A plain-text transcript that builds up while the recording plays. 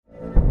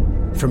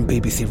From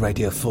BBC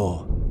Radio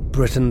 4,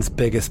 Britain's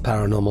biggest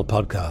paranormal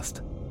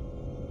podcast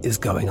is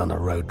going on a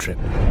road trip.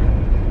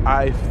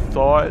 I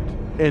thought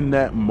in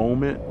that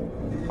moment,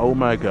 oh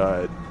my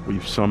God,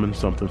 we've summoned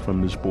something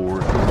from this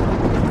board.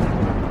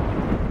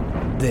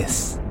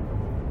 This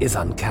is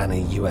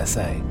Uncanny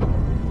USA.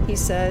 He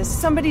says,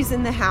 somebody's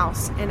in the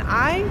house, and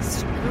I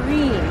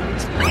screamed.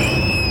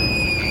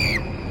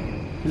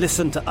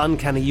 Listen to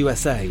Uncanny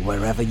USA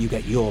wherever you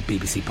get your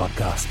BBC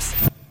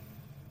podcasts,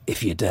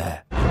 if you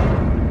dare.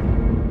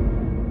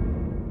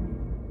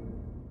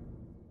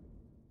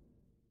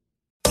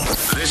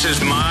 This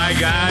is My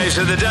Guys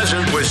in the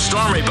Desert with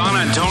Stormy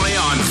Buonantony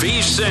on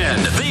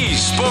VSiN, the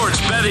Sports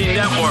Betting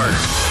Network.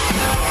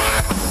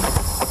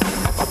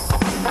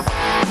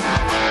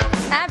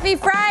 Happy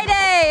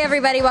Friday,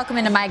 everybody. Welcome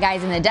into My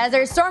Guys in the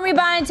Desert. Stormy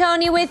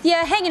Buonantony with you,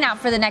 hanging out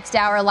for the next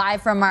hour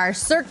live from our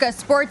Circa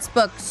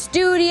Sportsbook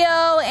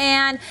studio.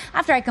 And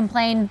after I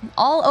complained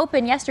all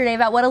open yesterday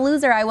about what a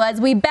loser I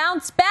was, we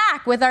bounced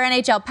back with our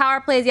NHL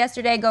power plays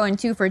yesterday, going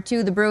 2 for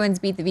 2. The Bruins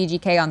beat the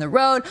VGK on the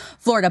road.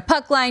 Florida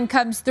puck line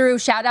comes through.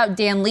 Shout out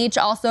Dan Leach,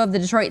 also of the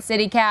Detroit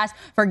City Cast,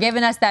 for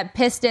giving us that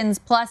Pistons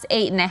plus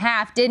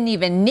 8.5. Didn't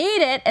even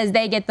need it as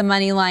they get the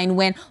money line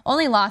win.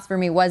 Only loss for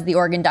me was the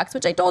Oregon Ducks,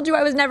 which I told you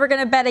I was never going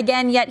to bet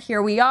again, yet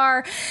here we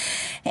are.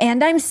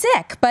 And I'm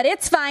sick, but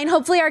it's fine.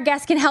 Hopefully our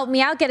guests can help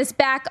me out, get us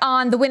back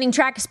on the winning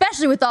track,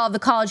 especially with all of the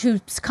College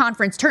Hoops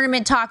Conference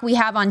tournament talk we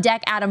have on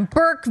deck. Adam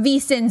Burke,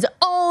 VSiN's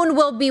own,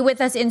 will be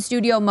with us in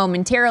studio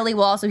momentarily.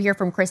 We'll also hear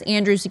from Chris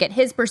Andrews to get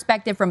his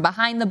perspective from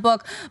behind the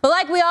book. But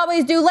like we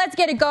always do, let's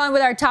get it going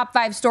with our top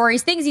 5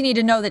 stories, things you need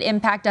to know that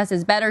impact us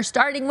as better,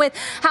 starting with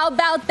how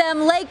about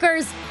them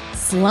Lakers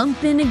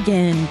slumping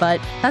again, but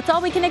that's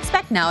all we can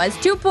expect now, as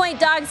 2-point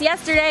dogs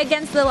yesterday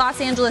against the Los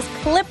Angeles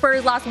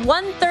Clippers lost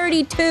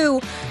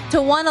 132-111.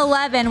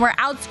 Were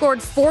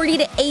outscored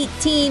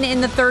 40-18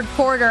 in the third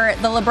quarter.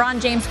 The LeBron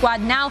James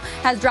squad now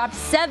has dropped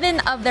 7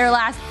 of their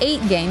last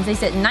 8 games. They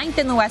sit 9th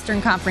in the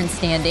Western Conference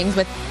standings,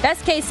 with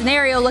best case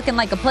scenario looking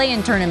like a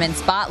play-in tournament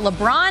spot.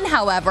 LeBron,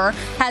 however,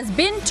 has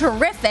been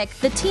terrific.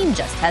 The team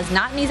just has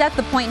not, and he's at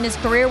the point in his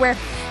career where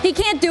he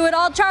can't do it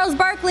all. Charles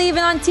Barkley,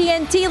 even on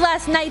TNT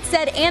last night,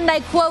 said, and I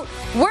quote,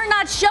 "We're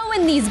not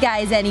showing these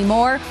guys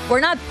anymore.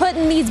 We're not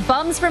putting these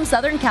bums from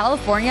Southern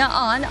California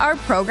on our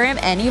program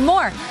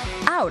anymore."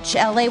 Ouch.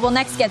 LA will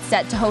next get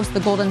set to host the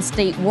Golden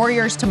State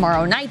Warriors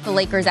tomorrow night. The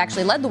Lakers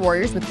actually led the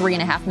Warriors with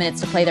 3.5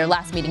 minutes to play their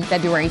last meeting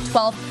February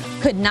 12th.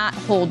 Could not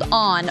hold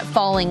on,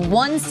 falling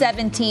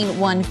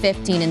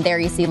 117-115. And there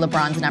you see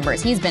LeBron's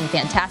numbers. He's been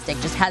fantastic,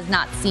 just has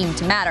not seemed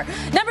to matter.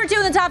 Number 2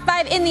 in the top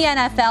 5 in the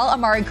NFL,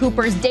 Amari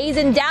Cooper's days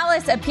in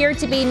Dallas appear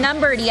to be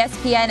numbered.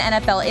 ESPN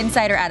NFL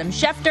insider Adam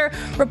Schefter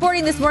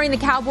reporting this morning the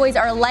Cowboys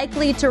are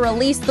likely to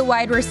release the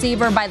wide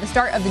receiver by the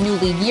start of the new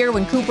league year,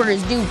 when Cooper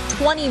is due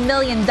 $20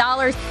 million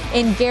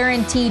in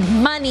guaranteed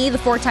money. The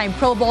 4-time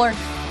Pro Bowler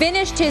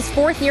finished his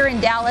 4th year in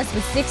Dallas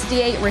with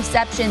 68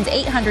 receptions,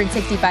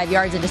 865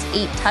 yards, and just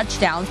 8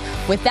 touchdowns.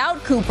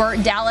 Without Cooper,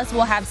 Dallas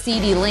will have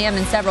CeeDee Lamb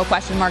and several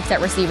question marks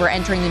at receiver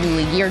entering the new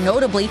league year.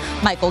 Notably,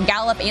 Michael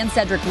Gallup and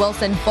Cedric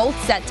Wilson both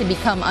set to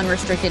become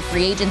unrestricted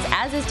free agents,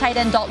 as is tight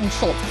end Dalton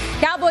Schultz.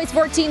 Cowboys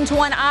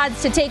 14-1 odds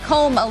to take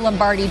home a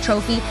Lombardi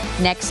trophy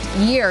next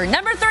year.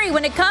 Number 3,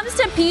 when it comes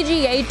to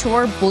PGA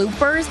Tour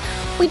bloopers,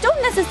 we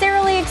don't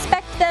necessarily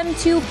expect them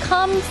to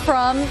come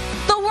from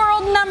the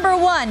world number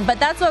 1, but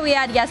that's what we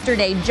had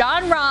yesterday.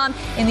 Jon Rahm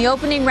in the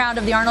opening round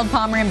of the Arnold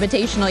Palmer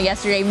Invitational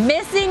yesterday,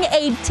 missing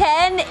a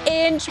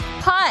 10-inch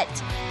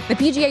putt. The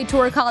PGA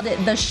Tour called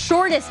it the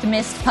shortest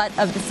missed putt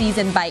of the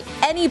season by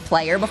any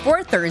player.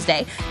 Before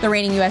Thursday, the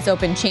reigning U.S.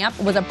 Open champ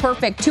was a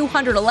perfect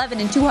 211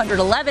 and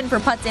 211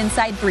 for putts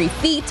inside 3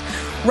 feet.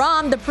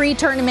 Rahm, the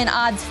pre-tournament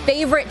odds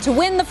favorite to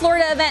win the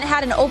Florida event,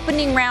 had an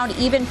opening round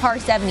even par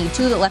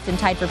 72 that left him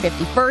tied for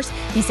 51st.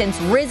 He's since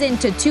risen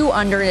to 2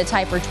 under to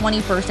tie for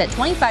 21st at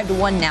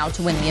 25-1 now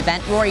to win the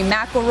event. Rory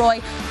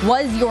McIlroy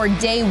was your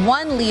day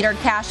 1 leader,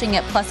 cashing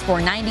at plus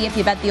 490 if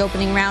you bet the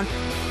opening round.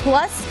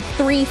 Plus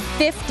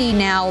 350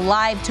 now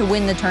live to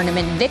win the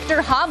tournament.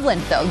 Victor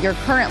Hovland, though, your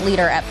current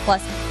leader at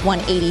plus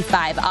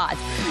 185 odds.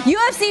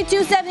 UFC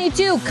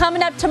 272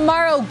 coming up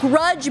tomorrow,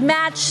 grudge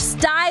match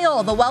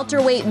style. The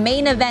welterweight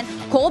main event,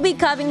 Colby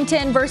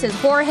Covington versus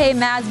Jorge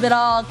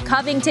Masvidal.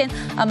 Covington,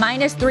 a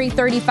minus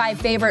 335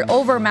 favorite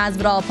over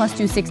Masvidal, plus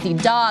 260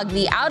 dog.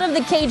 The out of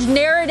the cage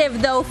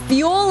narrative, though,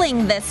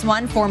 fueling this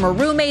one. Former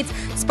roommates,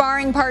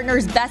 sparring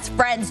partners, best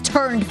friends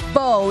turned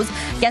foes.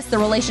 Guess the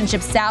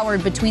relationship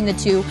soured between the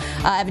two,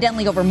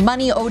 evidently over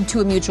money owed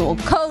to a mutual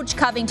coach.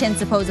 Covington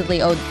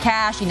supposedly owed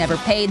cash he never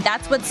paid.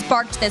 That's what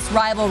sparked this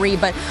rivalry,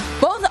 but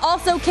both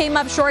also came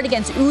up short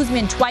against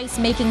Usman twice,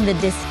 making the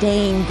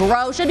disdain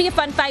grow. Should be a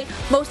fun fight.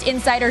 Most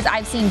insiders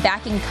I've seen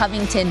backing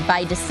Covington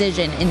by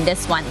decision in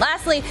this one.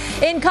 Lastly,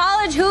 in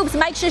college hoops,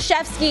 Mike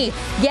Krzyzewski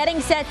getting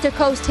set to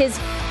coach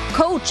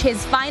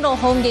his final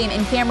home game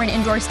in Cameron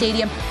Indoor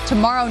Stadium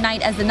tomorrow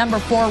night as the number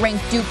 4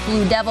 ranked Duke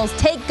Blue Devils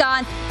take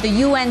on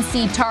the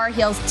UNC Tar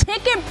Heels.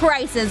 Ticket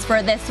prices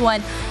for this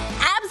one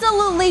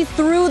absolutely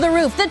through the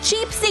roof. The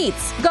cheap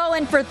seats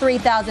going for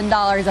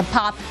 $3,000 a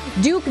pop.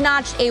 Duke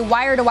notched a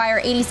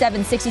wire-to-wire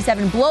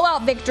 87-67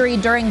 blowout victory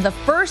during the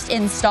first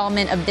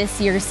installment of this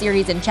year's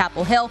series in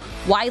Chapel Hill.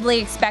 Widely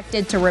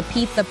expected to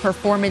repeat the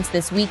performance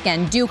this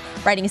weekend. Duke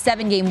riding a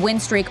 7-game win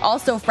streak,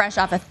 also fresh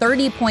off a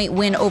 30-point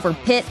win over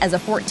Pitt as a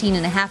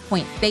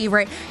 14.5-point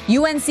favorite.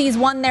 UNC's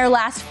won their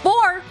last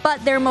 4,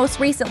 but their most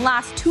recent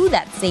loss to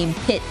that same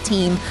Pitt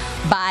team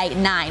by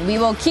 9. We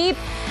will keep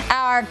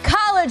our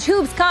college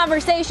hoops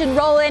conversation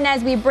rolling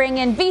as we bring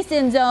in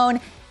VSiN's own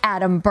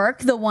Adam Burke,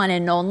 the one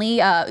and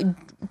only.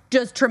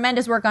 Just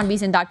tremendous work on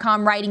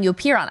VSiN.com, writing. You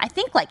appear on, I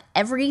think, like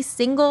every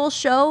single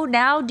show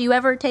now. Do you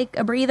ever take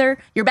a breather?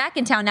 You're back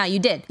in town now. You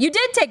did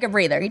take a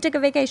breather. You took a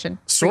vacation.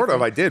 Sort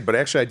of, I did. But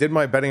actually, I did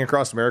my Betting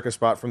Across America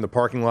spot from the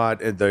parking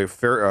lot at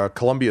the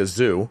Columbia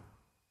Zoo.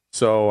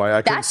 So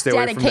I couldn't stay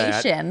away from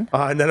that.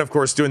 And then, of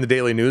course, doing the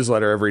daily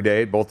newsletter every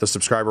day, both the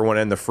subscriber one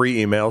and the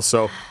free email.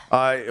 So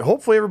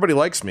hopefully everybody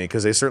likes me,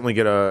 because they certainly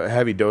get a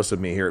heavy dose of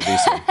me here at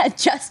VSiN.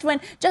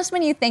 just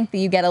when you think that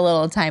you get a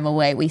little time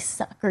away, we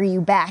sucker you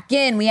back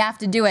in. We have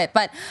to do it.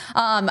 But,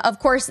 of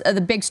course,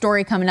 the big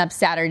story coming up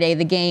Saturday,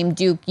 the game,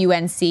 Duke,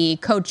 UNC,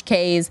 Coach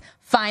K's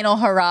final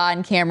hurrah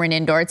in Cameron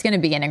Indoor. It's going to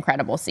be an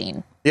incredible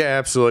scene. Yeah,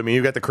 absolutely. I mean,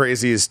 you got the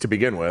crazies to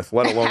begin with,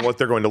 let alone what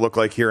they're going to look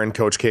like here in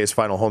Coach K's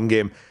final home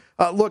game.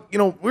 Look, we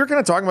were kind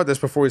of talking about this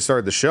before we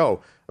started the show.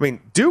 I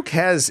mean, Duke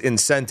has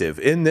incentive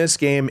in this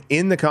game,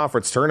 in the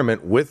conference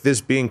tournament, with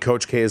this being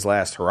Coach K's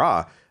last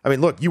hurrah. I mean,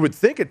 look, you would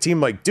think a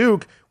team like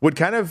Duke would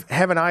kind of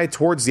have an eye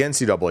towards the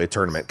NCAA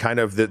tournament, kind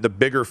of the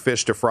bigger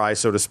fish to fry,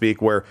 so to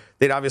speak, where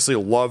they'd obviously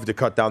love to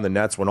cut down the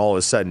nets when all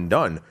is said and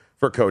done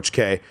for Coach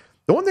K.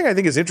 The one thing I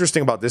think is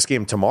interesting about this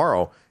game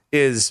tomorrow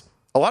is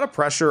a lot of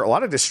pressure, a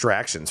lot of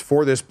distractions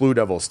for this Blue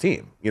Devils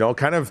team.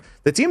 Kind of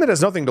the team that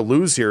has nothing to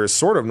lose here is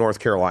sort of North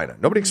Carolina.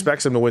 Nobody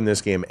expects them to win this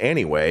game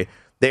anyway.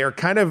 They are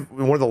kind of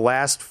one of the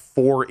last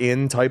 4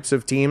 in types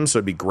of teams, so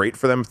it'd be great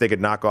for them if they could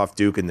knock off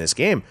Duke in this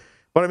game.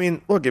 But I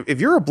mean, look, if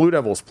you're a Blue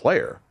Devils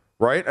player,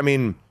 right? I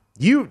mean,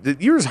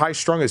 you're as high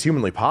strung as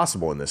humanly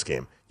possible in this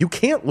game. You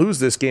can't lose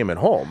this game at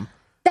home.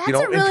 That's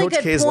a really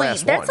good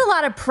point. That's a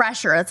lot of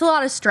pressure. That's a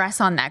lot of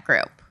stress on that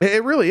group.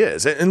 It really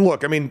is. And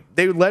look, I mean,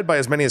 they led by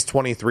as many as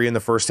 23 in the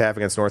first half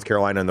against North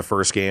Carolina in the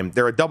first game.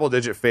 They're a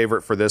double-digit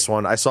favorite for this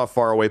one. I saw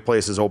faraway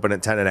places open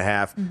at 10.5.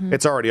 Mm-hmm.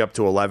 It's already up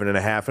to 11.5,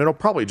 and it'll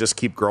probably just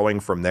keep growing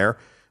from there.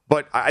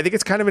 But I think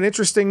it's kind of an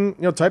interesting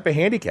type of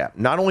handicap.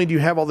 Not only do you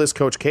have all this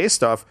Coach K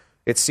stuff,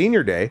 it's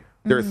senior day.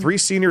 There are 3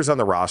 seniors on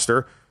the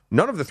roster.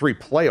 None of the 3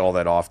 play all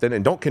that often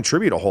and don't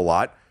contribute a whole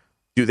lot.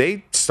 Do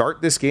they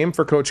start this game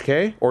for Coach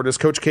K, or does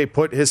Coach K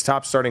put his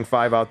top starting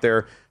 5 out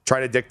there, try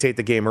to dictate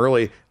the game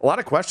early? A lot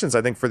of questions,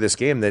 I think, for this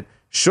game that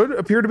should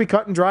appear to be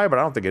cut and dry, but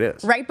I don't think it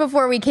is. Right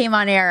before we came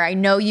on air, I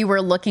know you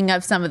were looking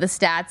up some of the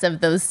stats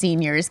of those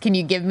seniors. Can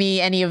you give me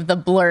any of the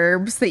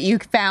blurbs that you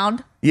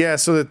found? Yeah,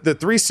 so the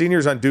 3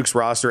 seniors on Duke's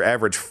roster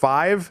average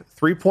 5,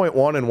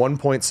 3.1, and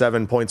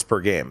 1.7 points per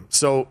game.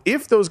 So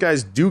if those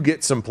guys do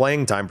get some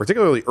playing time,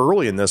 particularly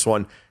early in this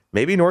one,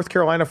 maybe North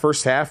Carolina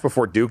first half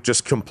before Duke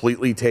just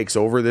completely takes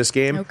over this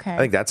game. Okay. I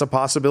think that's a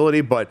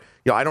possibility, but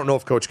I don't know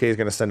if Coach K is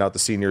going to send out the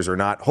seniors or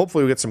not.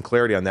 Hopefully we get some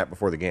clarity on that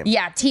before the game.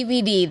 Yeah,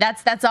 TBD.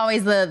 That's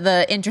always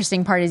the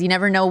interesting part, is you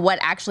never know what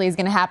actually is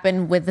going to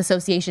happen with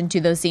association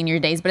to those senior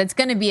days, but it's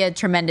going to be a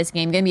tremendous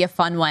game, going to be a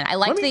fun one. I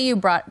liked that you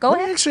brought... Go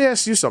ahead. Let me actually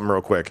ask you something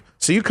real quick.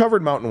 So you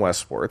covered Mountain West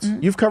sports.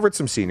 Mm-hmm. You've covered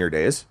some senior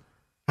days.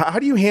 How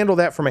do you handle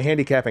that from a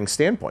handicapping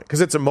standpoint? Because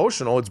it's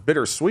emotional, it's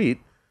bittersweet.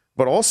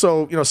 But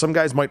also, some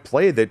guys might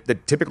play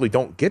that typically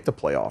don't get to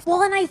play off.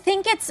 Well, and I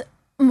think it's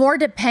more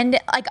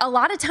dependent. Like, a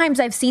lot of times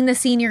I've seen the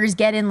seniors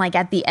get in like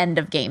at the end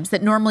of games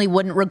that normally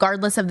wouldn't,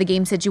 regardless of the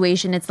game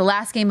situation. It's the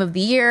last game of the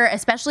year,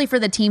 especially for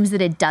the teams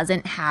that it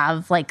doesn't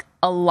have like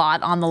a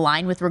lot on the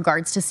line with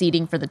regards to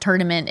seeding for the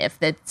tournament.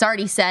 If it's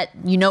already set,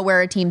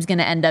 where a team's going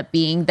to end up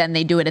being, then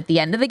they do it at the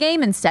end of the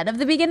game instead of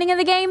the beginning of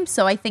the game.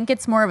 So I think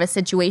it's more of a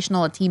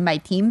situational, a team by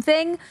team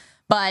thing.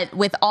 But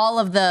with all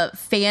of the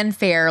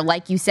fanfare,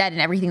 like you said,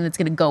 and everything that's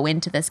going to go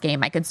into this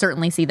game, I could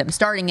certainly see them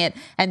starting it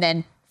and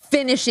then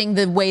finishing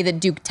the way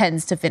that Duke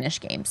tends to finish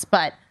games.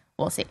 But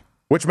we'll see.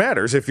 Which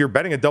matters if you're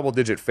betting a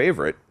double-digit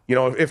favorite.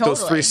 If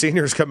those 3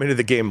 seniors come into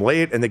the game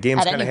late and the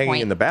game's kind of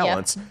hanging in the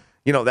balance,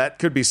 that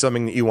could be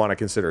something that you want to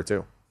consider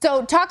too.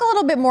 So talk a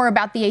little bit more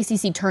about the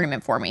ACC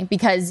tournament for me,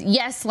 because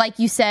yes, like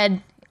you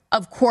said,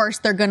 of course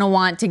they're going to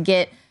want to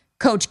get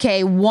Coach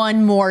K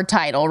one more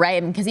title,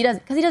 right? Because he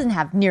doesn't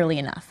have nearly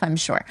enough, I'm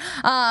sure.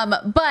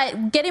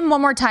 But get him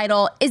one more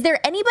title. Is there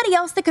anybody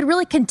else that could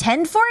really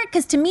contend for it?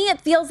 Because to me,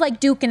 it feels like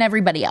Duke and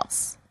everybody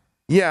else.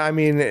 Yeah, I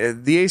mean,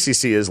 the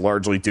ACC is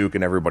largely Duke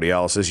and everybody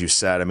else, as you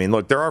said. I mean,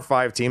 look, there are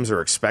 5 teams that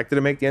are expected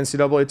to make the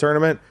NCAA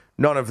tournament.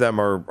 None of them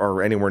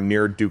are anywhere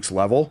near Duke's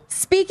level.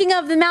 Speaking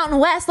of the Mountain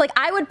West,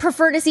 I would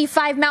prefer to see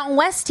 5 Mountain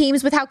West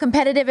teams with how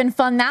competitive and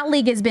fun that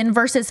league has been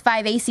versus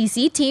 5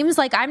 ACC teams.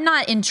 I'm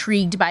not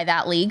intrigued by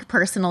that league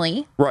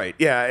personally. Right.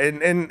 Yeah,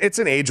 and it's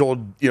an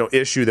age-old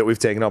issue that we've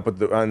taken up with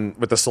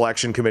the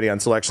selection committee on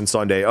Selection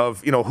Sunday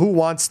of who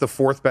wants the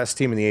 4th best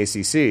team in the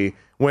ACC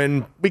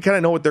when we kind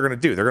of know what they're going to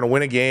do. They're going to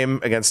win a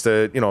game against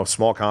a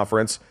small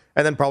conference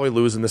and then probably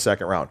lose in the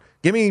second round.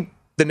 Give me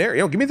the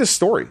narrative, give me the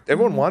story.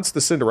 Everyone wants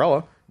the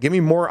Cinderella. Give me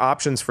more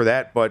options for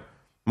that, but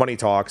money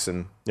talks,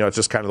 and it's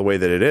just kind of the way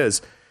that it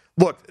is.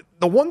 Look,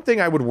 the one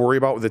thing I would worry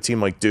about with a team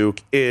like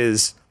Duke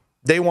is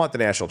they want the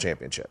national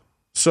championship.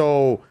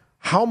 So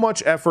how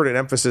much effort and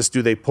emphasis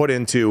do they put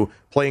into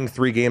playing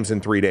 3 games in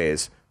 3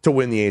 days to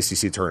win the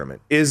ACC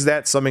tournament? Is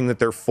that something that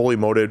they're fully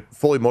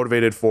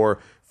motivated for,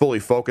 fully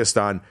focused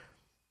on?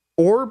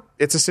 Or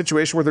it's a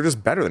situation where they're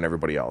just better than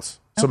everybody else.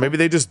 So maybe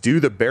they just do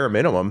the bare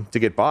minimum to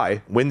get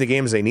by, win the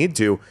games they need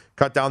to,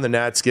 cut down the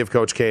nets, give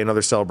Coach K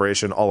another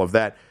celebration, all of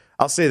that.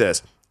 I'll say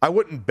this. I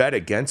wouldn't bet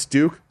against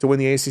Duke to win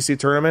the ACC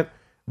tournament,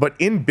 but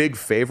in big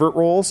favorite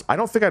roles, I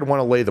don't think I'd want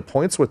to lay the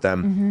points with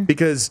them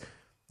because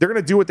they're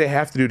going to do what they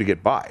have to do to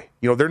get by.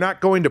 They're not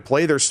going to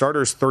play their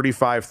starters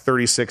 35,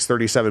 36,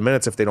 37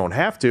 minutes if they don't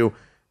have to,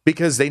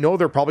 because they know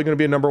they're probably going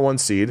to be a number 1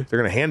 seed. They're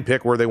going to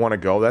handpick where they want to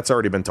go. That's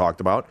already been talked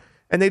about.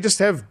 And they just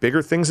have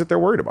bigger things that they're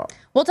worried about.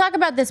 We'll talk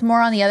about this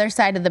more on the other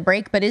side of the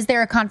break, but is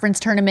there a conference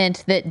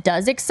tournament that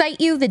does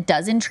excite you, that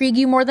does intrigue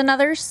you more than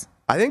others?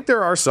 I think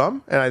there are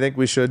some, and I think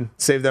we should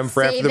save them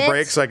for after the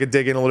break so I could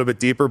dig in a little bit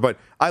deeper. But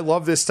I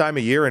love this time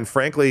of year, and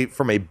frankly,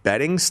 from a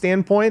betting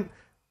standpoint,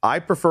 I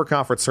prefer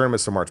conference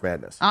tournaments to March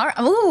Madness. All right.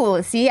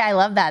 Ooh, see, I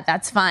love that.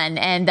 That's fun.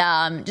 And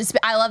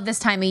I love this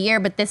time of year,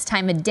 but this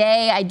time of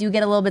day, I do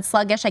get a little bit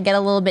sluggish. I get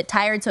a little bit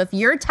tired. So if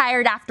you're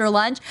tired after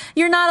lunch,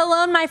 you're not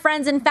alone, my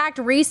friends. In fact,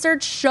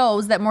 research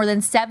shows that more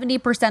than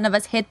 70% of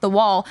us hit the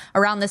wall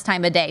around this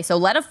time of day. So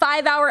let a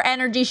 5-hour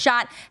energy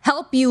shot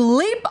help you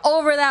leap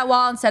over that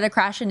wall instead of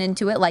crashing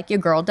into it like your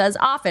girl does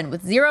often.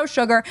 With 0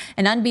 sugar,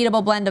 an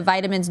unbeatable blend of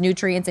vitamins,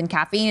 nutrients, and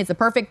caffeine, it's the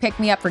perfect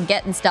pick-me-up for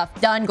getting stuff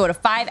done. Go to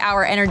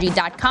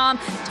 5hourenergy.com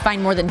to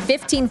find more than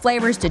 15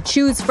 flavors to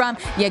choose from.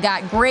 You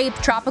got grape,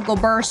 tropical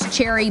burst,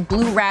 cherry,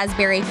 blue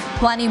raspberry,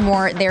 plenty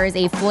more. There is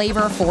a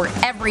flavor for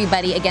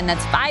everybody. Again,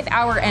 that's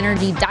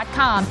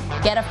 5hourenergy.com.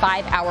 Get a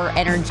 5-hour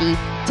energy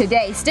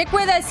today. Stick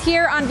with us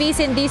here on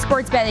VSiN, the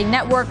Sports Betting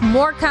Network.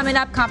 More coming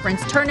up,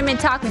 conference tournament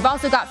talk. We've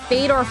also got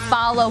Fade or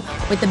Follow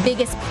with the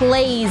biggest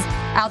plays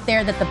out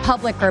there that the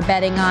public are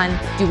betting on.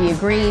 Do we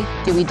agree?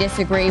 Do we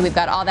disagree? We've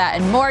got all that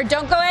and more.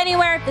 Don't go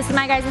anywhere. This is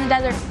My Guys in the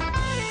Desert.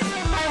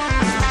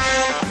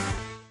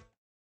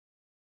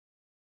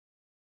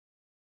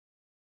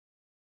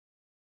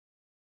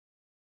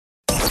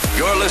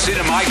 You're listening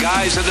to My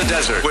Guys in the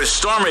Desert with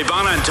Stormy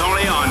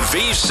Bonantoni on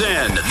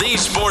VSiN, the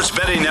Sports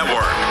Betting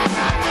Network.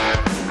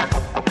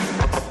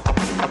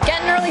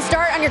 Get an early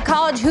start on your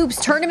college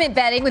hoops tournament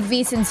betting with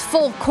VSiN's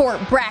full court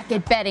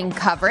bracket betting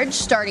coverage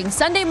starting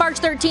Sunday, March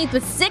 13th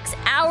with 6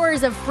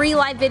 hours of free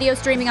live video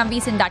streaming on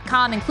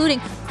VSiN.com, including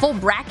full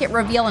bracket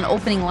reveal and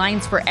opening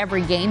lines for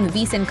every game. The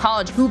VSiN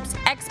college hoops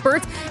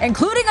experts,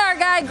 including our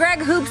guy Greg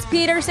Hoops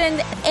Peterson,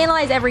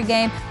 analyze every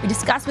game. We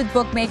discuss with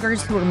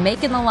bookmakers who are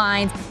making the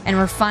lines, and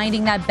we're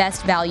finding that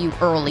best value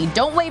early.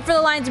 Don't wait for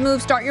the line to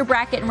move. Start your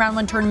bracket and round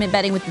 1 tournament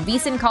betting with the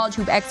VSiN college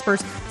hoop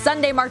experts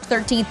Sunday, March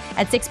 13th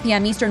at 6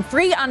 p.m. Eastern,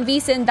 free on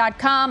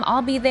VSiN.com.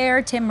 I'll be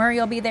there. Tim Murray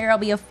will be there. It'll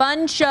be a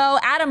fun show.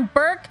 Adam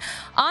Burke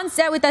on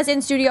set with us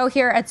in studio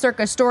here at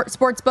Circa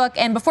Sportsbook.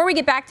 And before we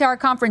get back to our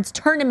conference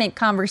tournament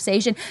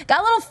conversation,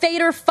 got a little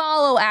Fade or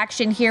Follow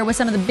action here with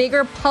some of the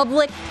bigger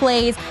public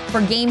plays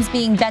for games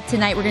being bet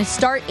tonight. We're going to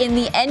start in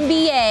the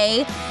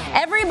NBA.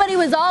 Everybody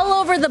was all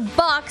over the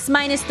Bucks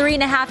minus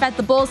 3.5 at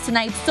the Bulls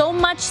tonight, so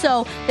much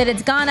so that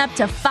it's gone up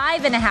to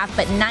 5.5,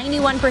 but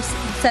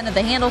 91% of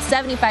the handle,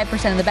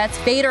 75% of the bets.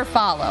 Fade or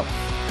Follow?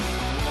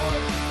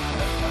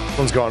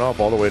 One's gone up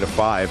all the way to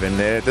 5, and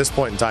at this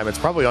point in time, it's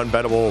probably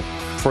unbettable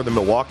for the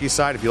Milwaukee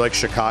side. If you like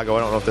Chicago, I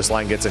don't know if this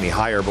line gets any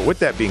higher, but with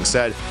that being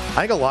said,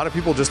 I think a lot of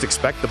people just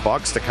expect the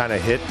Bucks to kind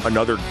of hit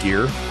another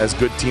gear, as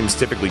good teams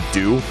typically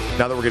do,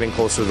 now that we're getting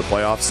closer to the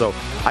playoffs. So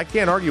I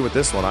can't argue with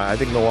this one. I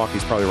think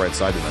Milwaukee's probably right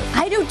side tonight.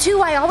 I do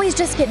too. I always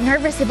just get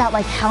nervous about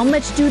how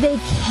much do they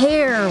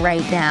care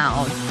right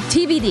now.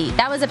 TBD.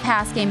 That was a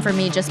pass game for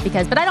me just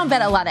because, but I don't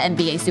bet a lot of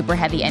NBA super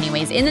heavy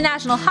anyways. In the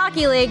National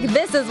Hockey League,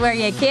 this is where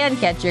you can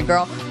catch your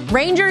girl.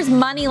 Rangers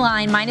money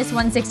line minus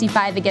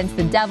 165 against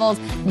the Devils.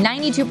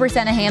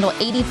 92% a handle,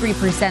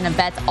 83% of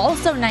bets.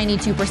 Also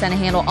 92% a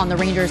handle on the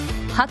Rangers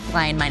puck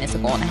line minus a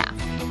goal and a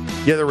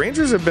half. Yeah, the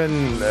Rangers have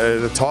been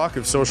the talk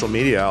of social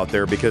media out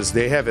there because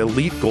they have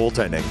elite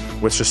goaltending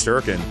with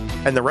Shesterkin,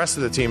 and the rest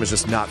of the team is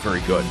just not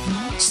very good.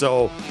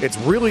 So it's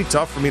really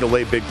tough for me to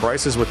lay big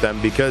prices with them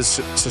because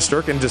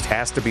Shesterkin just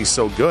has to be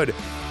so good.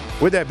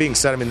 With that being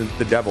said, I mean,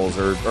 the Devils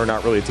are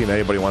not really a team that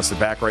anybody wants to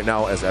back right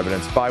now, as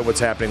evidenced by what's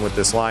happening with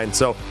this line.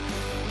 So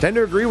tend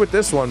to agree with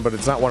this one, but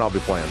it's not one I'll be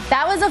playing.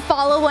 That was a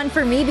follow one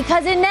for me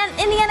because in the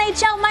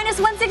NHL, minus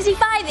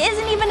 165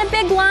 isn't even a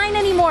big line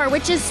anymore,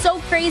 which is so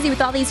crazy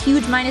with all these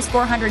huge minus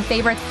 400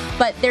 favorites.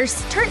 But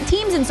there's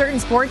teams in certain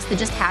sports that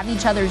just have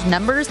each other's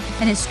numbers,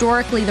 and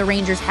historically the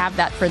Rangers have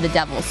that for the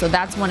Devils. So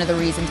that's one of the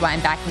reasons why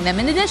I'm backing them,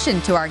 in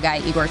addition to our guy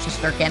Igor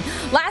Shesterkin.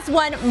 Last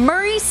one,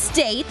 Murray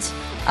State.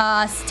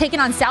 taking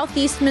on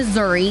Southeast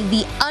Missouri.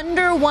 The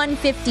under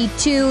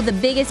 152, the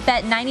biggest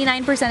bet,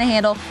 99% of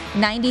handle,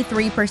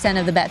 93%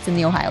 of the bets in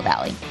the Ohio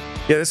Valley.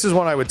 Yeah, this is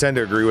one I would tend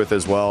to agree with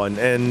as well. And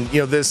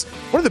this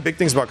one of the big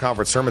things about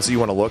conference tournaments that you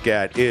want to look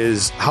at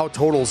is how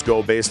totals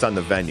go based on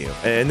the venue.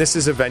 And this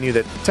is a venue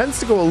that tends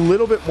to go a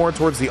little bit more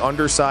towards the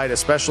underside,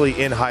 especially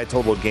in high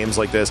total games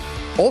like this.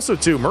 Also,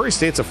 too, Murray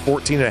State's a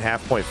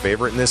 14.5-point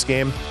favorite in this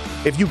game.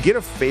 If you get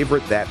a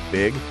favorite that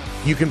big,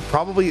 you can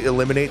probably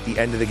eliminate the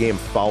end of the game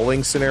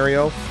fouling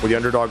scenario where the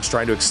underdog's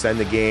trying to extend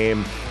the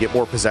game, get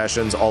more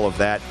possessions, all of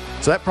that.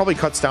 So that probably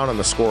cuts down on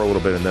the score a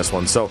little bit in this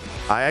one. So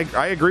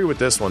I agree with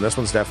this one. This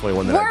one's definitely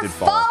one that I did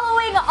follow. We're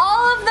following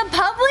all of the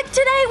public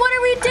today. What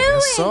are we doing?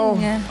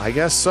 I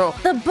guess so.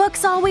 The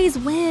books always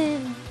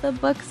win. The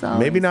books always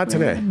Maybe not win.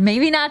 today.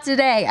 Maybe not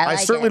today. I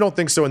certainly don't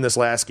think so in this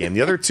last game.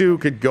 The other two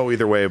could go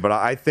either way, but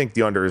I think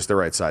the under is the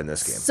right side in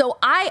this game. So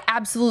I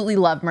absolutely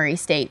love Murray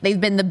State. They've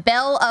been the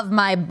belle of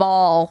my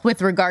ball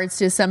with regards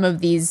to some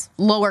of these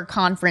lower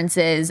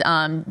conferences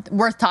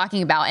worth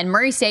talking about. And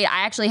Murray State,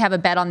 I actually have a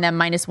bet on them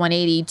minus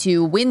 180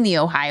 to win the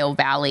Ohio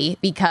Valley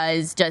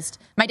because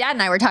my dad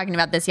and I were talking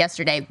about this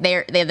yesterday.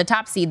 They have the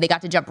top seed. They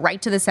got to jump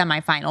right to the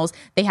semifinals.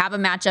 They have a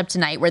matchup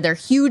tonight where they're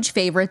huge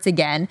favorites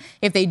again.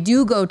 If they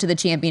do go to the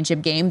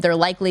championship game, they're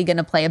likely going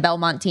to play a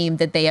Belmont team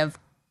that they have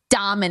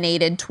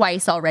dominated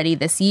twice already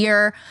this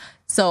year.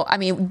 So, I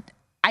mean,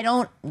 I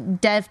don't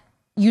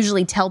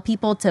usually tell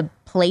people to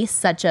place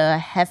such a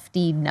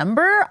hefty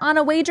number on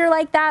a wager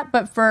like that.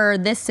 But for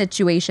this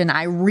situation,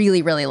 I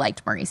really, really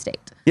liked Murray State.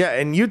 Yeah,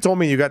 and you told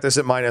me you got this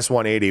at minus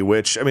 180,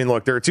 which, I mean,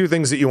 look, there are two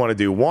things that you want to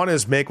do. One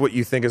is make what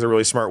you think is a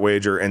really smart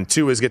wager, and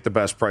two is get the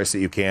best price that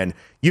you can.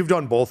 You've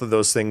done both of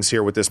those things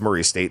here with this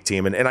Murray State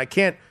team, and I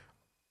can't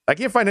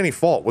find any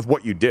fault with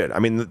what you did. I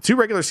mean, the two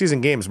regular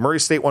season games, Murray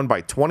State won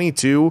by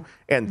 22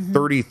 and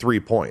 33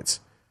 points.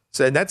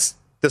 So, and that's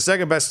the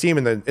second best team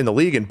in the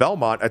league in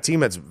Belmont, a team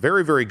that's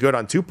very, very good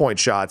on 2-point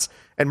shots,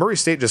 and Murray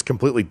State just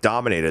completely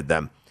dominated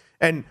them.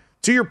 And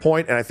to your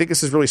point, and I think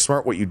this is really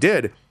smart what you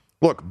did,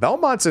 look,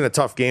 Belmont's in a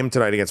tough game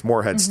tonight against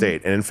Morehead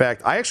State. And in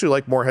fact, I actually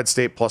like Morehead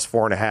State plus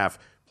 4.5.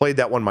 Played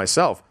that one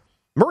myself.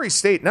 Murray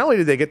State, not only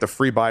did they get the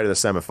free bye to the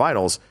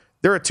semifinals,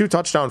 they're a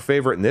 2-touchdown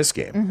favorite in this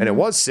game. And it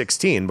was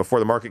 16 before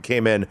the market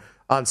came in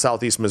on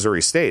Southeast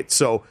Missouri State.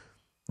 So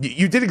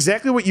you did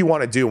exactly what you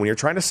want to do when you're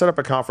trying to set up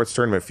a conference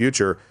tournament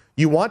future.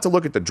 You want to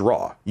look at the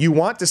draw. You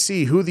want to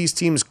see who these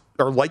teams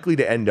are likely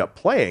to end up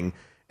playing.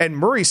 And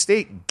Murray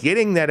State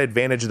getting that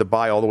advantage of the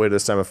bye all the way to the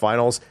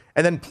semifinals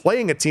and then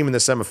playing a team in the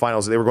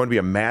semifinals that they were going to be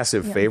a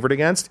massive favorite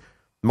against.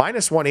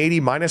 Minus 180,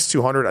 minus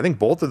 200. I think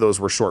both of those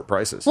were short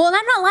prices. Well, and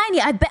I'm not lying to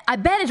you. I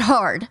bet it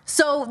hard.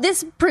 So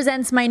this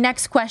presents my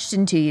next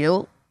question to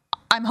you.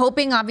 I'm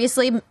hoping,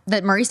 obviously,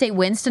 that Murray State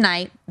wins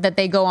tonight, that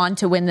they go on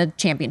to win the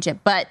championship.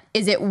 But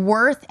is it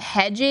worth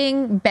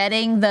hedging,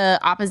 betting the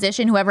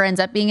opposition, whoever ends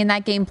up being in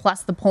that game,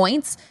 plus the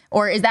points?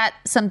 Or is that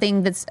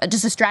something that's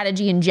just a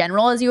strategy in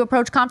general as you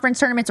approach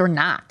conference tournaments or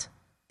not?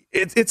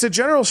 It's a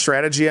general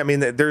strategy. I mean,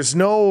 there's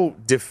no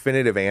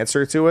definitive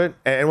answer to it.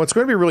 And what's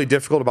going to be really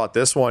difficult about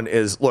this one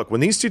is, look,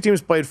 when these two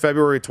teams played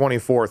February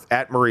 24th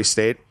at Murray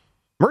State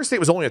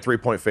was only a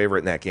 3-point favorite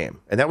in that game,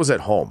 and that was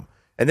at home.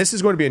 And this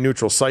is going to be a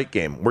neutral site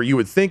game where you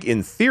would think,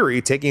 in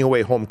theory, taking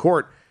away home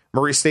court,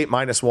 Murray State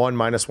minus 1,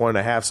 minus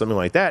 1.5, something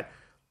like that.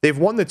 They've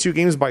won the two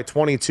games by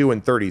 22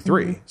 and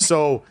 33.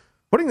 So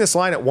putting this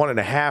line at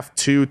 1.5,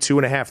 2,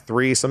 2.5,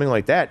 3, something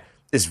like that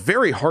is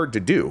very hard to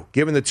do,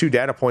 given the two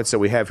data points that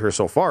we have here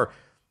so far.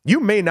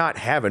 You may not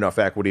have enough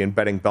equity in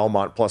betting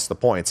Belmont plus the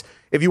points.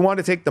 If you want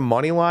to take the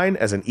money line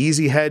as an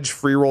easy hedge,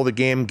 free roll the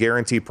game,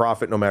 guarantee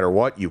profit no matter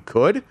what, you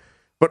could.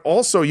 But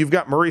also, you've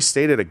got Murray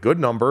State at a good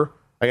number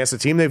against a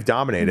team they've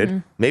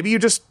dominated. Maybe you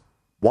just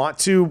want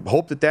to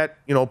hope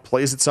that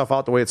plays itself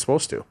out the way it's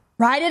supposed to.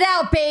 Ride it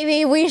out,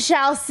 baby. We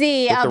shall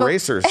see. With the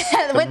racers.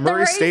 With the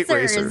Murray State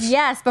racers. Racers.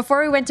 Yes.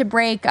 Before we went to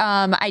break,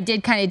 I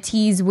did kind of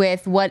tease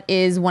with what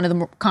is one of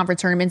the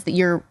conference tournaments that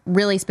you're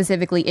really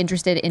specifically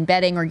interested in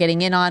betting or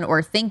getting in on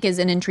or think is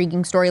an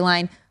intriguing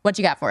storyline. What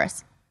you got for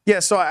us? Yeah,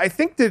 so I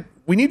think that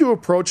we need to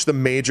approach the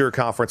major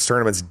conference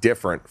tournaments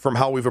different from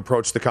how we've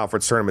approached the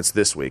conference tournaments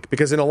this week.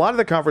 Because in a lot of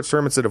the conference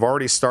tournaments that have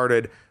already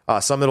started,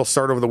 some that'll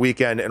start over the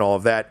weekend and all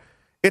of that,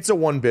 it's a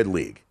one-bid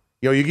league.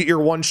 You get your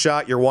one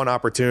shot, your one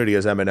opportunity,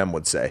 as Eminem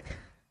would say.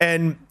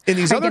 And in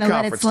these other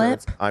conference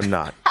tournaments, I'm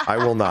not. I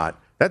will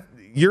not.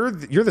 You're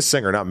the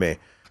singer, not me.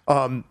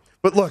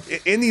 But look,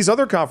 in these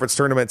other conference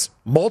tournaments,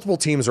 multiple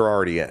teams are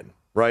already in,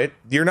 right?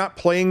 You're not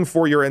playing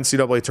for your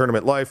NCAA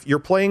tournament life. You're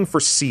playing for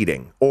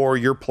seeding, or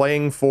you're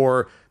playing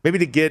for maybe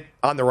to get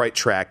on the right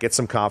track, get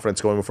some confidence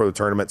going before the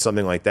tournament,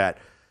 something like that.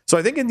 So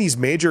I think in these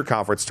major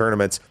conference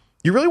tournaments,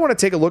 you really want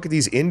to take a look at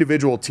these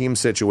individual team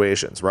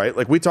situations, right?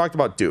 Like we talked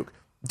about Duke.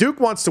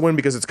 Duke wants to win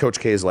because it's Coach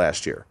K's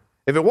last year.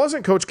 If it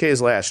wasn't Coach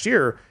K's last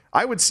year,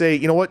 I would say,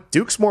 you know what?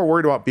 Duke's more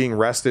worried about being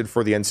rested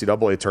for the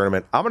NCAA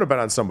tournament. I'm going to bet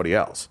on somebody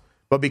else.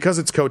 But because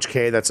it's Coach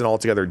K, that's an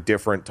altogether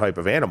different type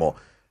of animal.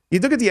 You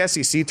look at the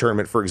SEC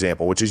tournament, for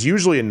example, which is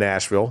usually in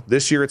Nashville.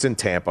 This year it's in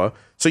Tampa.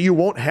 So you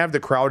won't have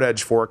the crowd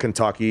edge for a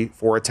Kentucky,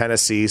 for a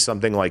Tennessee,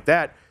 something like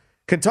that.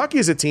 Kentucky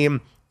is a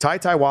team,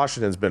 Ty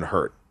Washington's been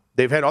hurt.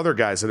 They've had other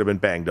guys that have been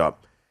banged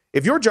up.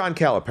 If you're John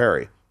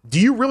Calipari, do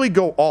you really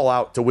go all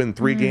out to win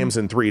 3 games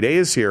in 3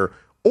 days here?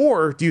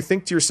 Or do you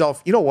think to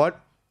yourself, you know what?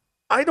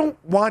 I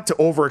don't want to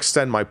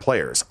overextend my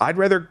players. I'd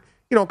rather,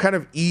 kind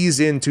of ease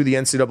into the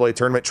NCAA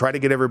tournament, try to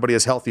get everybody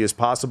as healthy as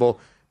possible,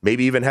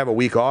 maybe even have a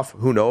week off.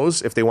 Who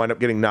knows if they wind up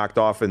getting knocked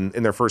off in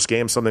their first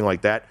game, something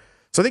like that.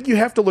 So I think you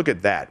have to look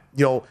at that.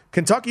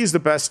 Kentucky is the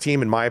best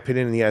team, in my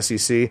opinion, in the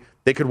SEC.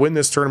 They could win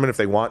this tournament if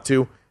they want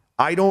to.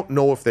 I don't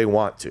know if they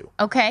want to.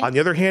 Okay. On the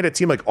other hand, a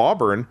team like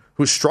Auburn,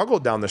 who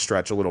struggled down the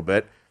stretch a little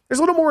bit, there's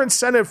a little more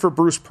incentive for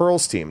Bruce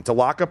Pearl's team to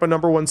lock up a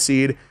number 1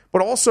 seed,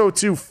 but also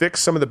to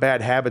fix some of the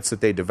bad habits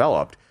that they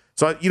developed.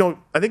 So,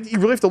 I think you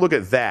really have to look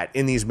at that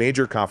in these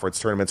major conference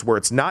tournaments where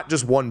it's not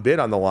just one bid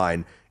on the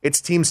line.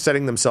 It's teams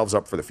setting themselves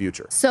up for the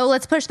future. So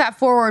let's push that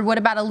forward. What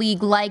about a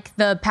league like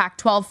the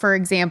Pac-12, for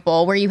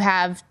example, where you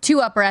have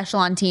 2 upper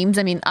echelon teams?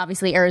 I mean,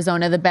 obviously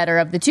Arizona, the better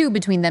of the 2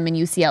 between them and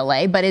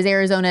UCLA, but is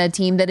Arizona a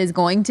team that is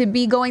going to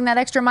be going that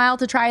extra mile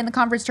to try in the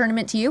conference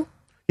tournament to you?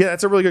 Yeah,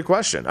 that's a really good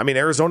question. I mean,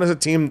 Arizona's a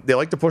team, they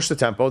like to push the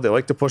tempo, they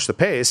like to push the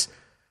pace.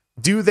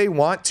 Do they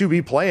want to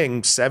be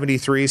playing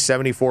 73,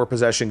 74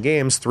 possession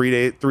games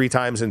 3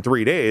 times in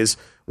 3 days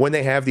when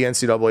they have the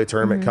NCAA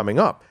tournament coming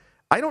up?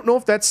 I don't know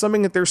if that's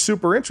something that they're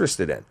super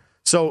interested in.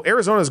 So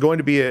Arizona is going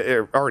to be,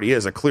 already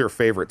is a clear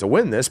favorite to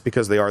win this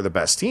because they are the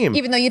best team.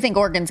 Even though you think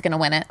Oregon's going to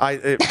win it.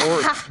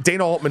 Or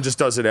Dana Altman just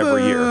does it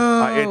every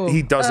year.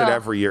 He does it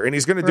every year. And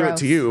he's going to do it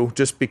to you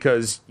just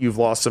because you've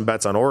lost some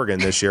bets on Oregon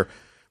this year.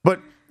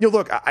 But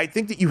look, I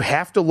think that you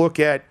have to look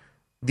at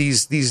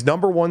these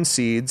number 1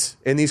 seeds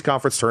in these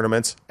conference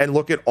tournaments and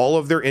look at all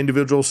of their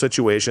individual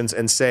situations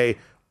and say,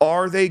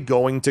 are they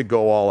going to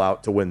go all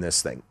out to win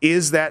this thing?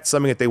 Is that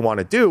something that they want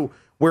to do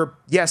where,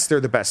 yes, they're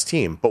the best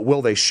team, but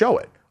will they show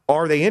it?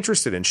 Are they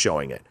interested in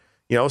showing it?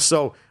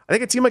 So I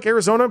think a team like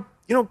Arizona,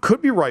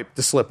 could be ripe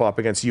to slip up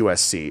against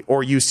USC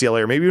or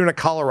UCLA or maybe even a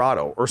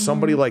Colorado or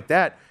somebody like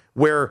that,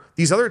 where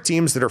these other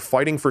teams that are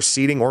fighting for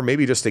seeding or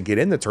maybe just to get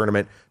in the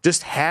tournament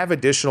just have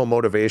additional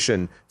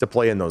motivation to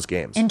play in those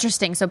games.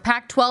 Interesting. So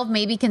Pac-12,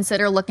 maybe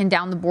consider looking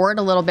down the board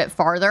a little bit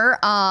farther.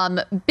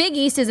 Big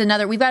East is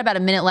another, we've got about a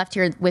minute left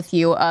here with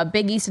you.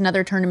 Big East,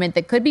 another tournament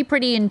that could be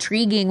pretty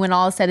intriguing when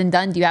all is said and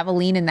done. Do you have a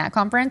lean in that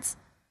conference?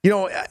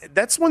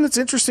 That's one that's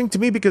interesting to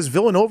me because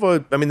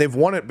Villanova, I mean, they've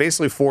won it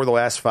basically for the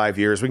last 5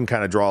 years. We can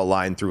kind of draw a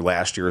line through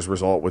last year's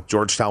result with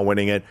Georgetown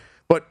winning it.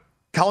 But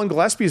Colin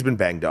Gillespie's been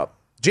banged up.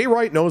 Jay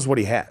Wright knows what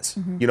he has.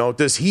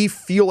 Does he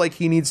feel like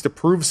he needs to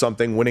prove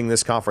something winning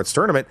this conference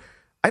tournament?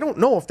 I don't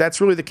know if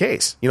that's really the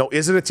case.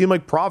 Is it a team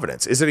like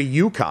Providence? Is it a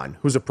UConn,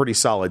 who's a pretty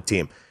solid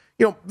team?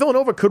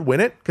 Villanova could win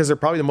it because they're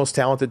probably the most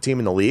talented team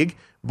in the league,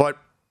 but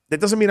that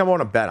doesn't mean I want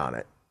to bet on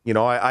it.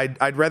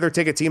 I'd rather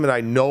take a team that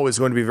I know is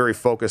going to be very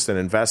focused and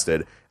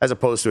invested as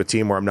opposed to a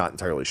team where I'm not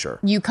entirely sure.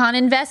 UConn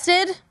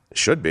invested? It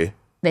should be.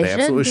 They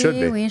absolutely should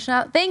be. We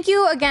shall. Thank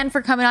you again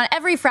for coming on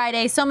every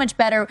Friday. So much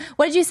better.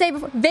 What did you say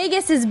before?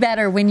 Vegas is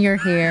better when you're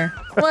here.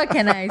 What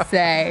can I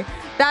say?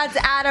 That's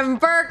Adam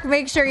Burke.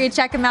 Make sure you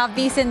check him out.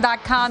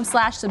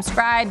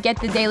 vsin.com/subscribe.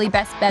 Get the daily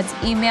best bets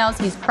emails.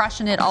 He's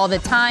crushing it all the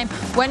time.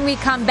 When we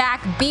come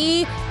back,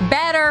 be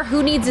better.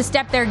 Who needs to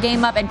step their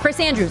game up? And Chris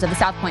Andrews of the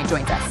South Point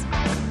joins us.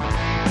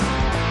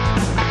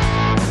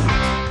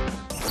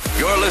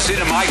 You're listening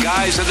to My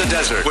Guys in the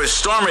Desert with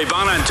Stormy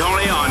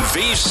Buonantony on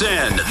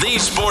VSiN, the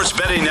Sports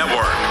Betting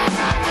Network.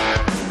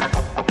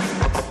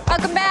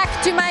 Welcome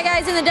back to My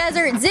Guys in the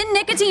Desert. Zyn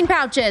nicotine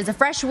pouches, a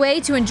fresh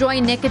way to enjoy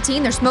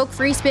nicotine. They're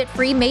smoke-free,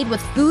 spit-free, made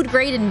with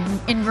food-grade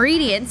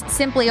ingredients.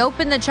 Simply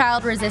open the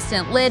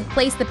child-resistant lid,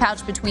 place the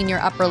pouch between your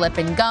upper lip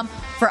and gum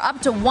for up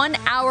to 1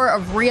 hour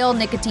of real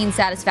nicotine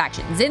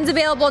satisfaction. Zyn's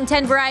available in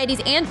 10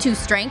 varieties and 2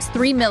 strengths,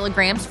 3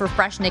 milligrams for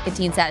fresh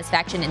nicotine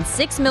satisfaction and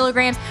 6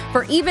 milligrams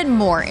for even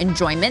more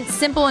enjoyment.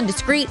 Simple and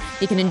discreet,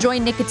 you can enjoy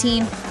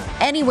nicotine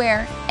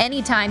anywhere,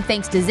 anytime,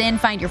 thanks to Zyn.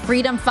 Find your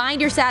freedom, find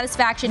your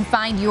satisfaction,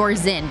 find your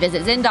Zyn.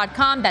 Visit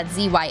Zyn.com, that's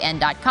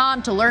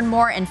ZYN.com, to learn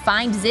more and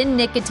find Zyn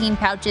nicotine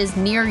pouches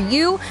near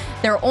you.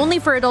 They're only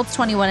for adults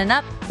 21 and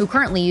up who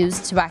currently use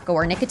tobacco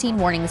or nicotine.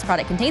 Warning, this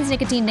product contains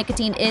nicotine.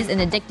 Nicotine is an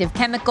addictive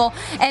chemical.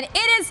 And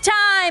it is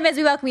time, as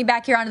we welcome you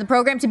back here onto the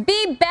program, to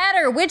be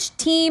better. Which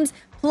teams,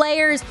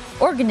 players,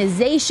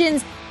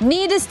 organizations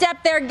need to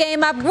step their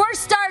game up? We're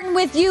starting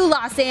with you,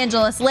 Los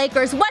Angeles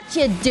Lakers. What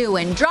you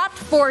doing? Dropped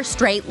 4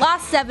 straight,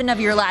 lost 7 of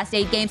your last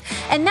 8 games,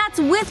 and that's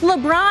with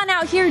LeBron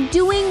out here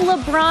doing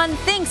LeBron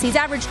things. He's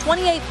averaged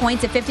 28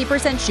 points at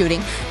 50%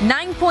 shooting,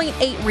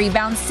 9.8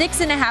 rebounds,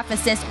 6.5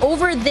 assists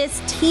over this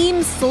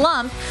team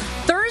slump.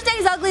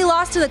 Thursday's ugly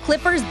loss to the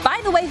Clippers,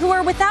 by the way, who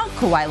are without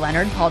Kawhi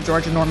Leonard, Paul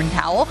George, and Norman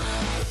Powell.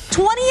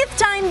 20th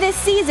time this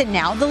season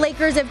now, the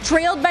Lakers have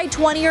trailed by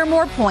 20 or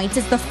more points.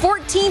 It's the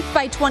 14th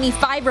by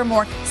 25 or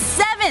more.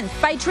 7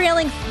 7th by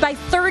trailing by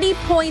 30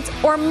 points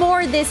or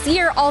more this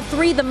year. All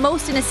three the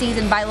most in a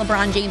season by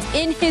LeBron James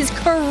in his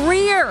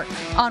career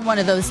on one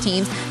of those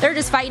teams. They're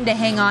just fighting to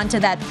hang on to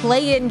that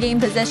play-in game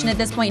position at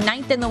this point.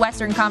 9th in the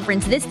Western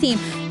Conference. This team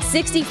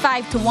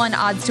 65-1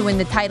 odds to win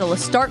the title. A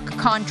stark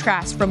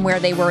contrast from where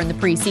they were in the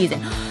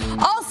preseason.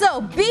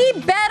 Also, be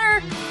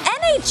better.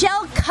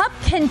 NHL Cup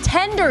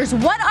contenders,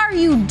 what are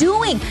you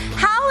doing?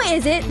 How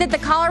is it that the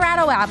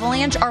Colorado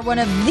Avalanche are one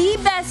of the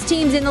best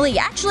teams in the league?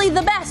 Actually,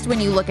 the best when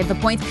you look at the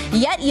points.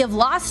 Yet you've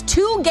lost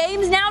 2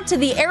 games now to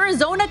the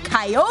Arizona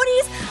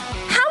Coyotes?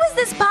 How is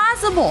this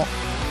possible?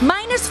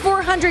 Minus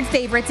 400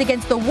 favorites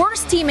against the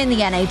worst team in the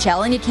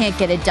NHL, and you can't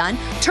get it done.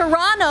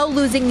 Toronto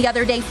losing the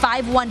other day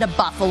 5-1 to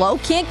Buffalo.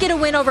 Can't get a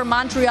win over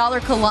Montreal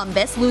or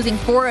Columbus, losing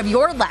 4 of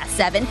your last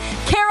 7.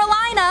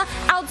 Carolina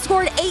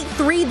outscored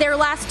 8-3 their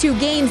last 2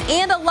 games,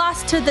 and a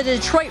loss to the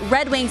Detroit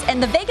Red Wings.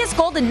 And the Vegas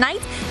Golden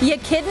Knights, you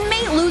kidding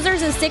me?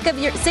 Losers in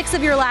 6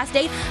 of your last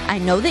 8. I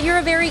know that you're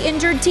a very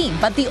injured team,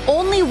 but the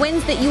only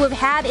wins that you have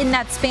had in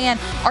that span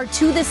are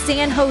to the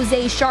San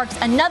Jose Sharks,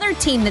 another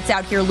team that's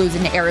out here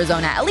losing to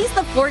Arizona. At least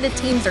the Florida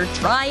teams are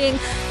trying,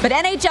 but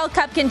NHL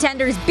Cup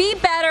contenders, be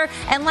better.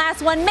 And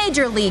last one,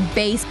 Major League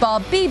Baseball,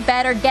 be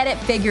better, get it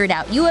figured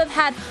out. You have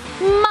had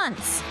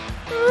months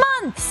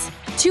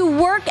to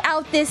work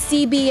out this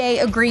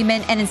CBA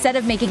agreement, and instead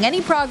of making any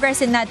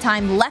progress in that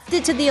time, left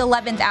it to the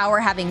 11th hour,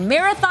 having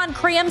marathon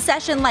cram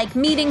session like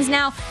meetings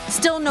now,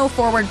 still no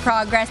forward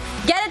progress.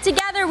 Get it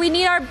together, we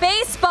need our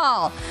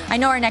baseball. I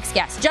know our next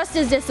guest just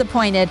as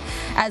disappointed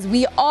as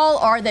we all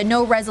are that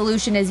no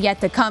resolution is yet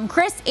to come.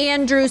 Chris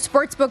Andrews,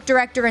 sportsbook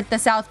director at the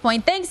South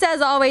Point. Thanks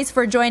as always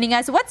for joining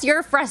us. What's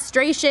your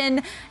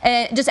frustration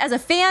just as a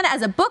fan,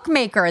 as a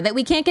bookmaker, that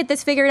we can't get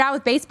this figured out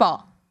with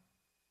baseball?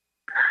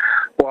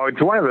 Well,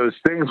 it's one of those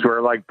things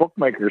where, like,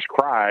 bookmakers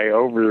cry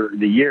over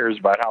the years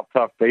about how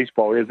tough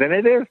baseball is, and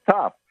it is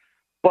tough.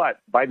 But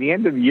by the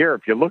end of the year,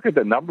 if you look at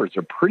the numbers,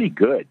 they're pretty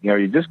good. You know,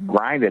 you just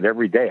grind it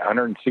every day,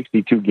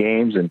 162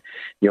 games. And,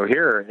 you know,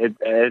 here,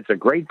 it's a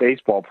great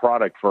baseball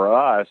product for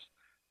us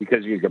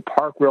because you can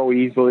park real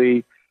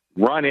easily,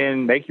 run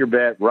in, make your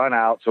bet, run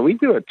out. So we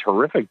do a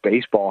terrific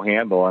baseball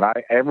handle. And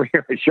every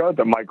year I show it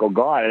to Michael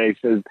Gaughan, and he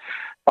says,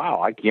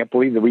 wow, I can't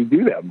believe that we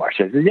do that much.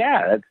 I said,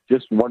 yeah, that's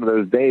just one of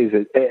those days.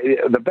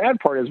 The bad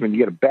part is when you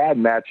get a bad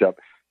matchup,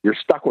 you're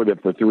stuck with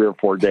it for 3 or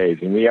 4 days.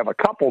 And when you have a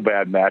couple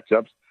bad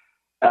matchups,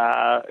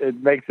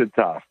 it makes it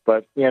tough.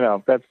 But, you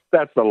know, that's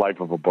the life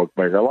of a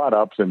bookmaker. A lot of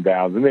ups and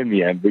downs. And in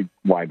the end, we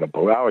wind up.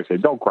 I always say,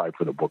 don't cry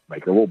for the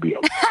bookmaker. We'll be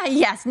okay.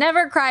 Yes,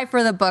 never cry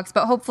for the books.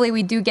 But hopefully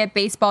we do get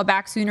baseball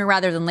back sooner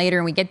rather than later,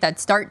 and we get that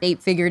start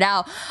date figured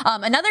out.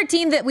 Another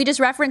team that we just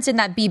referenced in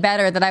that Be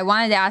Better that I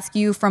wanted to ask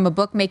you from a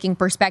bookmaking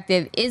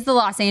perspective is the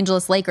Los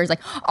Angeles Lakers.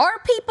 Like, are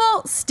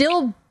people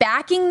still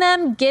backing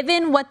them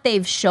given what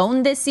they've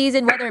shown this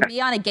season, whether it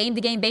be on a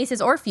game-to-game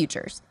basis or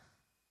futures?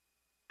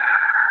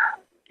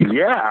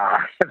 Yeah,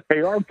 they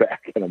are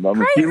backing them. I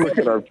mean, if you look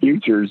at our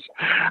futures,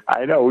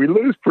 I know we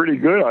lose pretty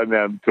good on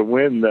them to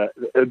win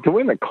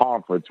the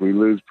conference. We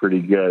lose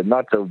pretty good,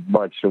 not so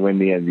much to win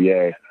the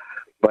NBA.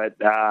 But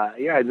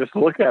yeah, I just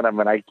look at them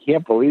and I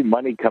can't believe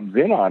money comes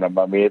in on them.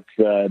 I mean,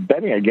 it's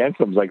betting against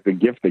them is like the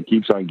gift that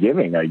keeps on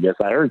giving. I guess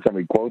I heard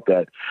somebody quote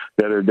that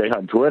the other day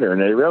on Twitter,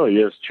 and it really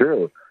is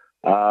true.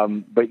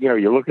 But you know,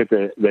 you look at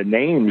the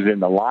names in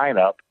the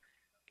lineup.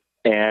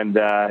 And,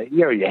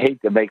 you know, you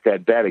hate to make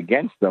that bet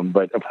against them,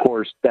 but of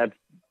course that's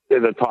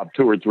the top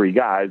 2 or 3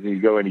 guys. And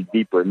you go any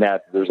deeper than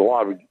that, there's a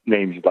lot of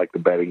names you'd like to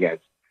bet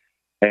against.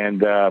 And,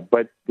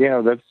 but you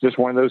know, that's just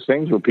one of those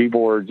things where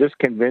people are just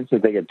convinced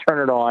that they can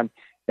turn it on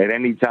at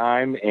any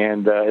time,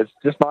 and it's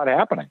just not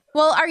happening.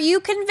 Well, are you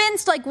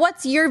convinced? Like,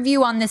 what's your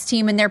view on this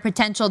team and their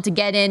potential to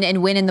get in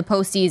and win in the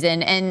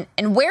postseason?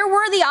 And where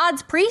were the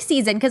odds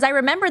preseason? Because I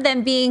remember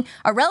them being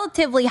a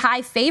relatively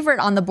high favorite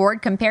on the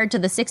board compared to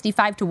the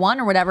 65-1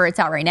 or whatever it's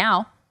out right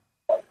now.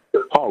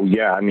 Oh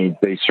yeah, I mean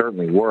they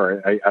certainly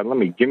were.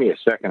 Give me a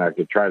second. I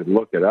could try to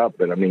look it up,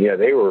 but I mean, yeah,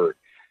 they were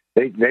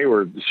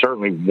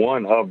certainly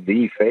one of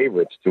the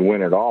favorites to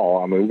win it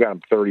all. I mean, we got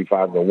them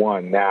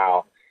 35-1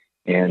 now.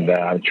 And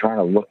I'm trying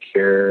to look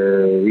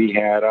here. We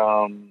had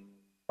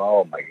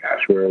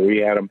we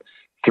had them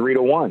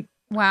 3-1.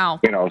 Wow.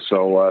 You know,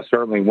 so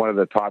certainly one of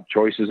the top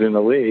choices in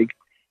the league.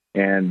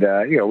 And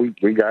you know,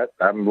 we got.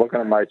 I'm looking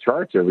at my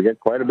charts here. We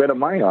get quite a bit of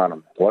money on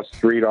them, plus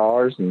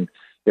 $3, and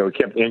you know, we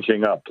kept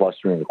inching up, plus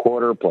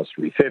 $3.25, plus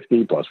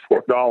 $3.50, plus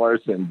 $4,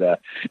 and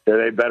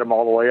they bet them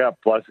all the way up,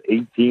 plus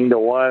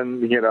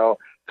 18-1. You know,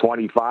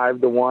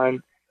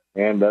 25-1.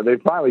 And they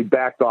finally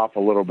backed off a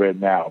little bit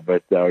now,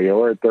 but you know,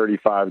 we're at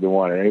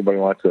 35-1. Anybody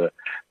wants to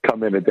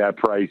come in at that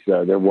price,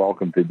 they're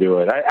welcome to do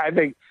it. I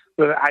think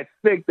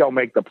they'll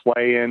make the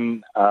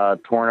play-in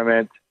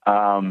tournament.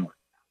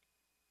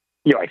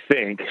 You know, I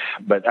think,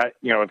 but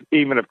you know,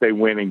 even if they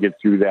win and get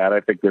through that,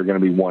 I think they're going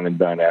to be one and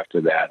done after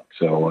that.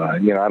 So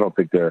you know, I don't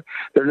think they're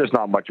just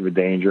not much of a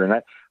danger.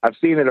 And I've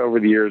seen it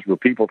over the years where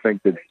people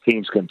think that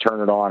teams can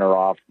turn it on or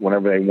off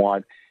whenever they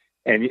want.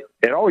 And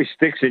it always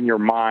sticks in your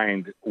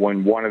mind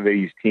when one of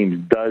these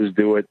teams does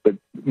do it, but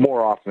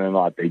more often than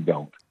not, they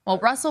don't. Well,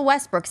 Russell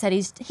Westbrook said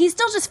he's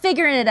still just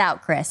figuring it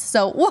out, Chris.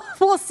 So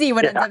we'll see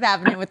what ends up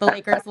happening with the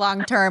Lakers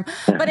long term.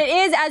 But it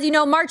is, as you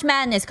know, March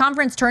Madness,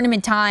 conference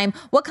tournament time.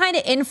 What kind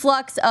of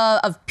influx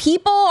of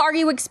people are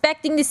you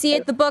expecting to see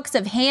at the books,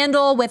 of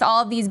handle with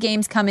all of these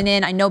games coming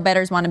in? I know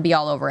bettors want to be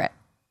all over it.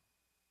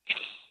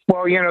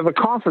 Well, the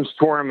conference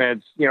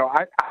tournaments,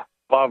 I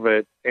love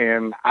it,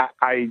 and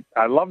I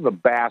love the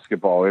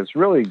basketball. It's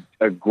really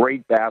a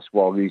great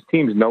basketball. These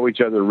teams know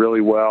each other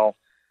really well.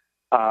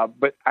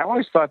 But I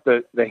always thought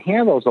that the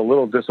handle is a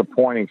little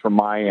disappointing from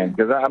my end,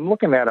 because I'm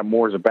looking at it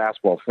more as a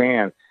basketball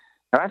fan.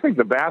 And I think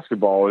the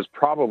basketball is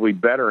probably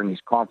better in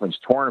these conference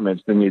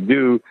tournaments than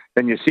you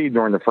see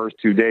during the first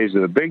 2 days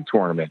of the big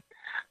tournament.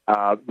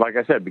 Like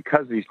I said,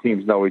 because these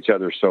teams know each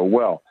other so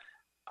well.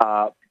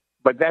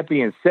 But that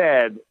being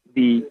said,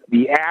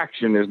 the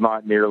action is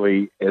not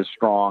nearly as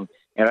strong.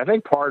 And I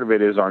think part of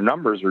it is our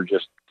numbers are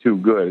just too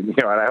good.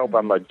 And I hope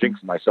I'm not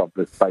jinxing myself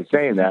by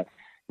saying that.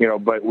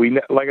 But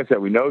like I said,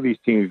 we know these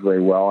teams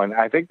very well, and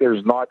I think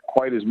there's not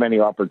quite as many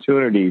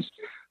opportunities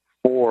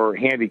for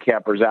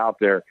handicappers out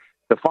there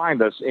to find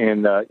us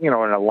in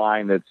a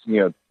line that's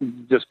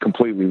just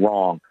completely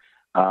wrong.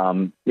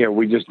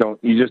 You just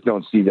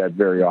don't see that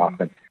very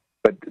often.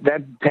 But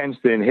that tends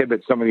to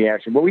inhibit some of the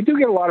action. But we do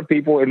get a lot of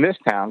people in this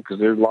town, because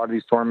a lot of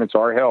these tournaments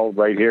are held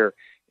right here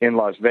in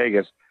Las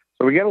Vegas.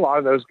 So we get a lot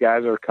of those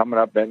guys that are coming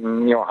up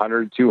betting,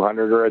 100,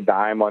 200 or a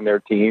dime on their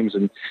teams.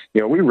 And,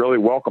 we really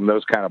welcome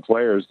those kind of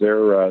players.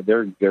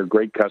 They're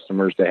great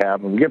customers to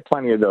have, and we get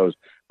plenty of those.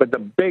 But the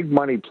big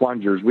money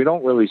plungers, we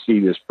don't really see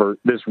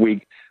this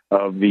week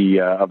of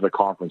the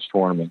conference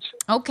tournaments.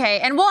 Okay.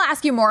 And we'll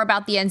ask you more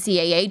about the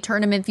NCAA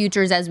tournament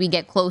futures as we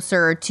get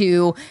closer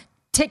to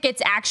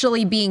tickets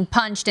actually being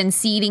punched and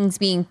seedings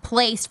being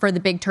placed for the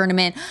big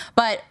tournament.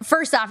 But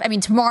first off,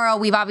 tomorrow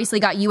we've obviously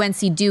got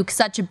UNC Duke,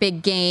 such a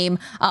big game.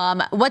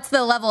 What's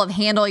the level of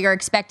handle you're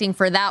expecting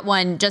for that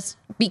one? Just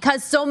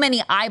because so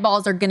many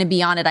eyeballs are going to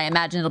be on it, I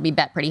imagine it'll be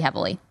bet pretty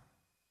heavily.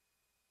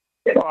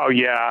 Oh,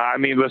 yeah.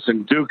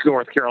 Listen, Duke,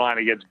 North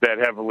Carolina gets bet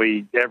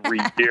heavily every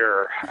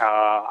year.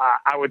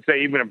 I would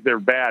say even if they're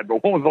bad,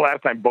 but when was the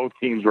last time both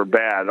teams were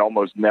bad?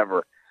 Almost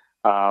never.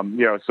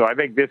 So I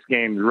think this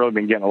game has really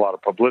been getting a lot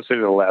of publicity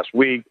the last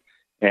week.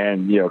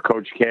 And,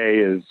 Coach K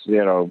is,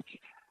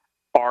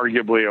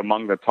 arguably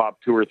among the top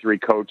 2 or 3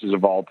 coaches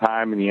of all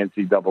time in the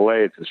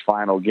NCAA. It's his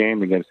final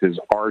game against his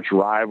arch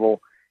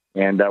rival.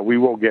 And we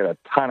will get a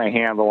ton of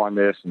handle on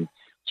this. And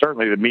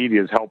certainly the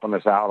media is helping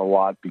us out a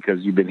lot,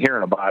 because you've been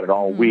hearing about it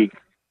all week.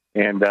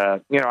 And,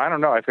 I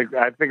don't know. I think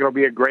it'll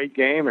be a great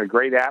game and a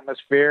great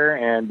atmosphere.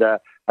 And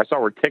I saw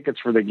where tickets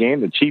for the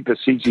game, the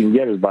cheapest seats you can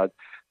get is about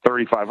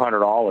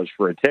 $3,500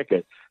 for a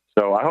ticket.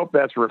 So I hope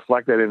that's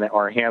reflected in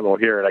our handle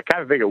here, and I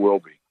kind of think it will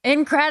be.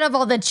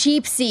 Incredible. The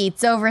cheap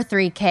seats over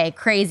 $3,000.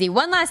 Crazy.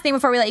 One last thing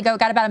before we let you go.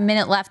 Got about a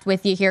minute left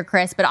with you here,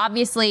 Chris, but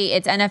obviously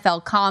it's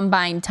NFL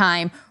Combine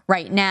time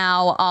right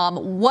now.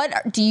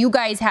 What do you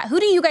guys have?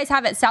 Who do you guys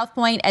have at South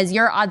Point as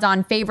your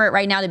odds-on favorite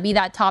right now to be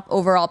that top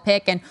overall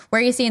pick, and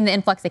where are you seeing the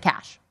influx of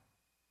cash?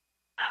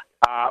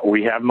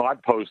 We have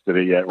not posted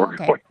it yet. We're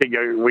going to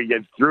go, we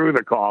get through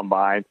the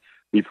Combine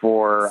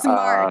before,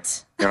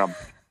 Smart.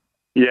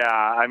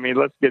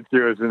 Let's get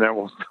through this and then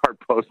we'll start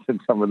posting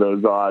some of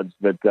those odds.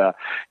 But,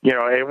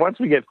 and once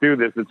we get through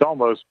this, it's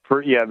almost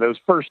those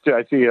first two,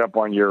 I see it up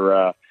on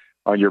your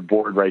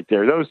board right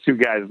there. Those two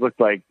guys look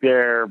like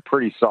they're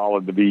pretty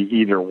solid to be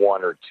either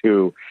 1 or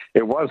 2.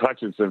 It was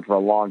Hutchinson for a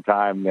long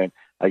time, and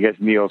I guess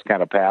Neal's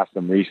kind of passed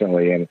them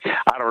recently. And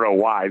I don't know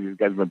why. These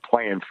guys have been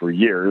playing for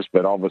years,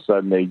 but all of a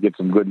sudden they get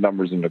some good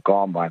numbers in the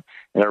Combine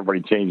and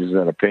everybody changes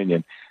their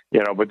opinion.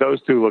 But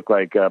those two look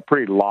like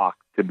pretty locked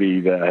to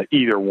be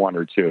either 1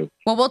 or 2.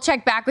 Well, we'll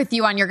check back with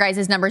you on your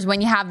guys' numbers when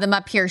you have them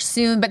up here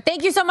soon. But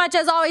thank you so much,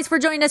 as always, for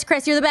joining us,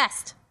 Chris. You're the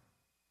best.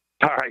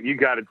 All right, you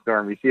got it,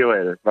 Stormy. See you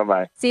later.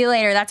 Bye-bye. See you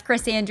later. That's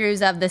Chris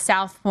Andrews of the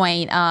South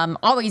Point.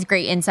 Always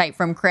great insight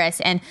from Chris.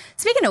 And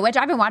speaking of which,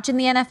 I've been watching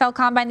the NFL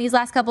Combine these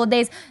last couple of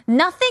days.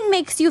 Nothing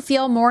makes you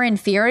feel more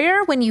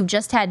inferior when you've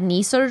just had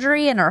knee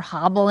surgery and are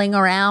hobbling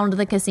around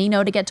the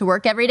casino to get to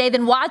work every day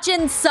than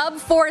watching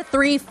sub-4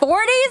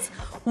 340s.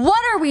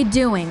 What are we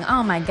doing?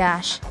 Oh my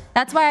gosh.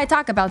 That's why I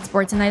talk about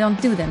sports and I don't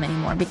do them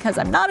anymore, because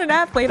I'm not an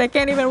athlete. I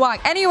can't even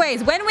walk.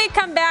 Anyways, when we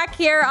come back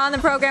here on the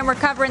program, we're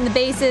covering the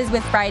bases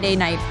with Friday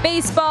Night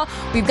Baseball.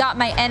 We've got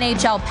my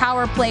NHL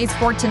power plays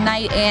for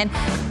tonight, and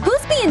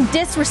who's being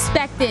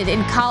disrespected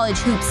in college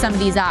hoops, some of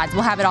these odds.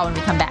 We'll have it all when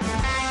we come back.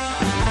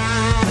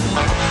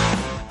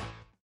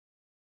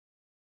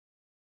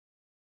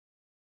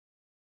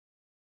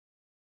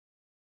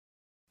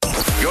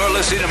 You're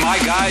listening to My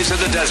Guys in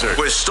the Desert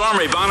with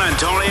Stormy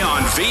Buonantony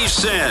on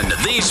VSiN,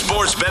 the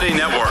Sports Betting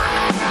Network.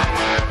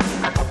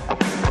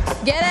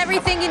 Get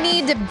everything you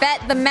need to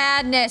bet the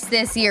madness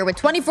this year with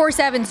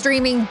 24/7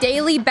 streaming,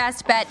 daily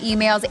best bet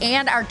emails,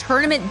 and our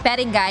tournament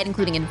betting guide,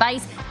 including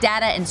advice,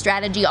 data, and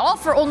strategy, all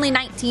for only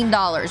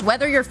 $19.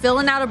 Whether you're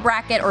filling out a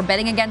bracket or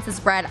betting against the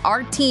spread,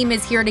 our team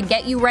is here to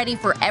get you ready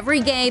for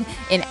every game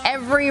in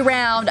every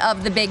round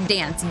of the big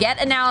dance.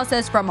 Get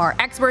analysis from our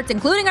experts,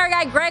 including our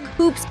guy Greg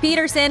Hoops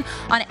Peterson,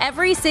 on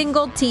every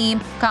single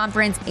team,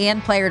 conference,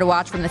 and player to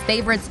watch, from the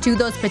favorites to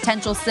those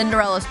potential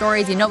Cinderella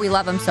stories. You know we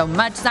love them so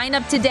much. Sign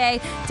up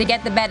today to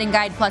get the betting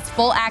guide plus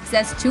full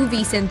access to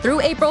VSiN through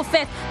April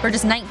 5th for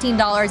just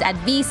 $19 at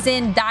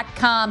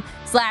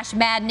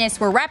vsin.com/madness.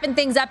 We're wrapping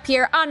things up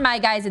here on My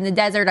Guys in the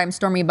Desert. I'm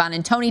Stormy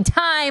Buonantony.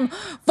 Time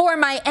for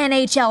my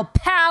NHL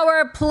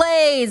Power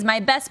Plays, my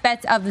best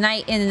bets of the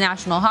night in the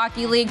National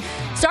Hockey League.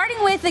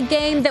 Starting with a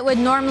game that would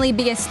normally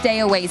be a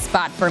stay-away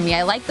spot for me.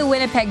 I like the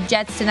Winnipeg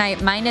Jets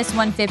tonight, minus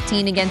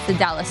 115 against the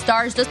Dallas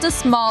Stars. Just a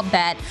small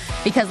bet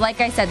because,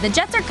 like I said, the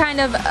Jets are kind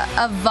of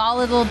a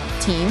volatile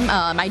team.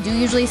 I do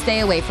usually stay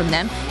away from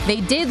them.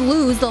 They did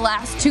lose the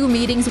last two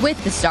meetings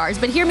with the Stars,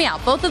 but hear me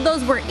out. Both of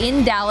those were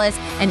in Dallas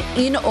and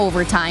in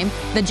overtime.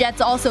 The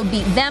Jets also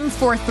beat them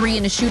 4-3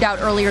 in a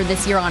shootout earlier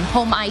this year on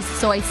home ice,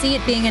 so I see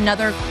it being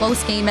another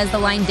close game as the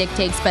line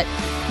dictates, but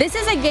this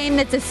is a game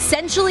that's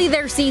essentially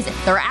their season.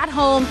 They're at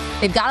home.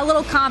 They've got a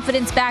little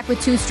confidence back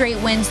with 2 straight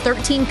wins,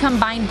 13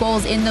 combined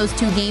goals in those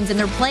 2 games, and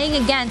they're playing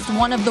against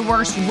one of the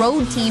worst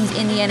road teams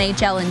in the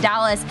NHL in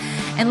Dallas.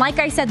 And like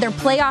I said, their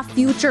playoff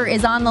future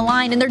is on the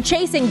line, and they're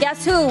chasing,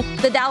 guess who?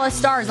 The Dallas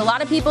Stars. A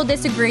lot of people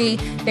disagree.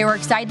 They were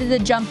excited to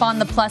jump on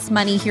the plus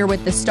money here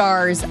with the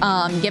Stars,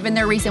 given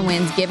their recent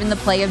wins, given the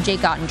play of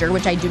Jake Oettinger,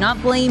 which I do not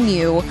blame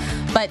you.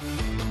 But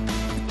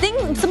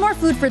some more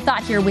food for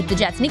thought here with the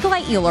Jets.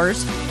 Nikolai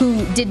Ehlers,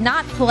 who did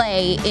not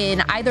play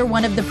in either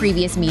one of the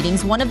previous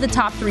meetings, one of the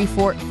top 3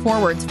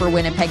 forwards for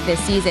Winnipeg this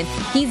season.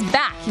 He's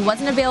back. He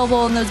wasn't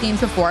available in those games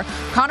before.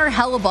 Connor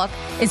Hellebuyck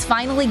is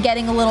finally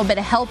getting a little bit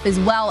of help as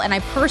well, and I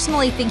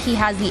personally think he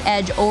has the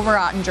edge over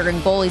Oettinger in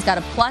goal. He's got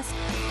a plus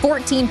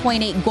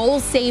 14.8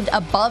 goals saved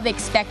above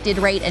expected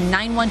rate and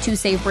 912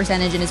 save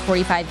percentage in his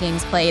 45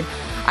 games played.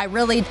 I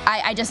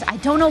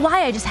don't know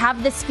why. I just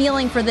have this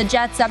feeling for the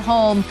Jets at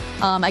home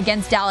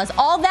against Dallas.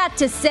 All that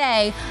to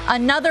say,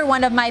 another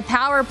one of my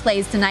power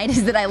plays tonight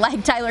is that I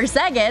like Tyler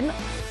Seguin,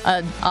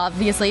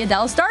 obviously a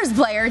Dallas Stars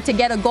player, to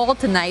get a goal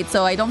tonight.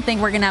 So I don't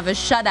think we're going to have a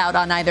shutout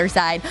on either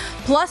side.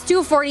 Plus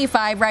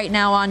 245 right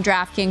now on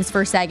DraftKings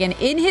for Seguin.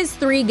 In his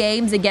 3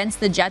 games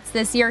against the Jets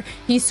this year,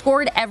 he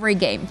scored every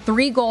game.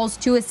 3 goals,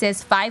 2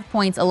 assists, 5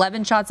 points,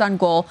 11 shots on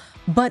goal.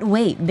 But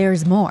wait,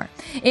 there's more.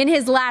 In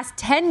his last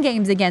 10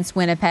 games against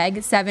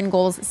Winnipeg, 7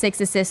 goals, 6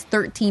 assists,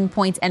 13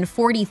 points, and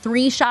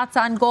 43 shots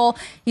on goal.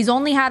 He's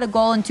only had a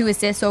goal and 2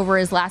 assists over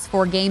his last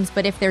 4 games,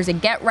 but if there's a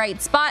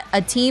get-right spot,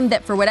 a team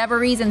that for whatever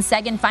reason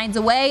Seguin finds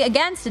a way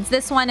against, it's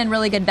this one, and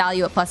really good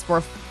value at plus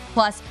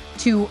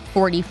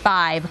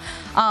 245.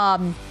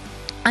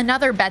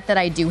 Another bet that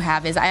I do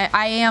have is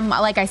I am,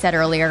 like I said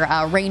earlier,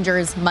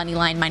 Rangers money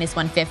line minus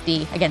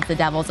 150 against the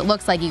Devils. It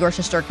looks like Igor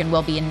Shesterkin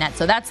will be in net,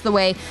 so that's the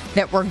way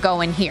that we're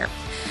going here.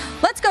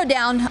 Let's go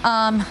down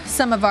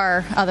some of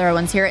our other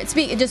ones here.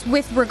 Just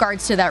with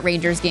regards to that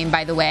Rangers game,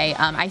 by the way,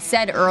 I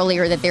said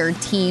earlier that there are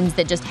teams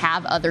that just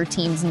have other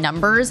teams'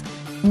 numbers.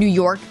 New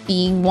York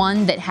being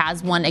one that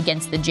has one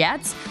against the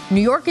Jets. New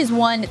York has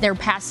won their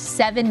past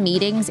 7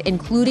 meetings,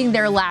 including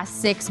their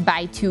last 6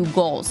 by 2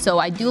 goals. So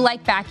I do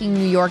like backing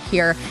New York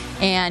here.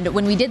 And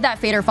when we did that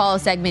Fade or Follow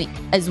segment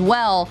as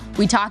well,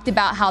 we talked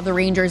about how the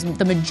Rangers,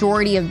 the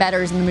majority of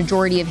bettors and the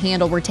majority of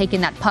handle were taking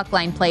that puck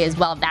line play as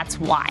well. That's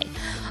why.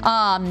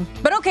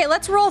 But okay,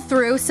 let's roll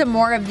through some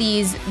more of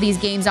these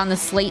games on the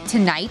slate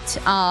tonight.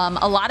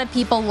 A lot of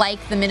people like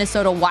the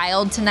Minnesota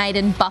Wild tonight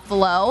in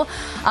Buffalo.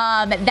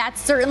 That's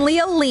certainly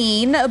a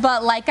lean,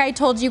 but like I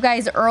told you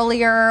guys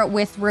earlier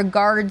with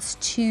regards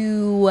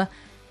to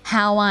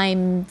how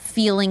I'm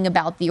feeling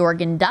about the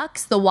Oregon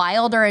Ducks, the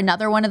Wild are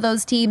another one of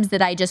those teams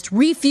that I just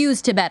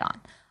refuse to bet on.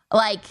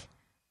 Like,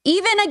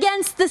 even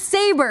against the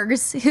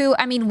Sabres, who,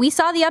 I mean, we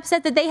saw the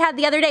upset that they had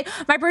the other day.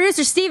 My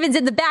producer Steven's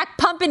in the back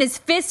pumping his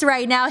fist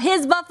right now.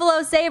 His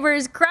Buffalo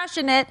Sabres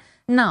crushing it.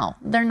 No,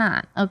 they're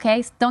not.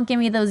 Okay, don't give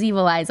me those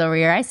evil eyes over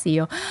here. I see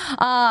you.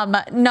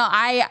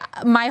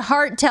 My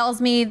heart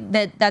tells me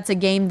that that's a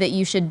game that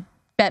you should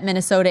bet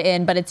Minnesota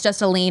in, but it's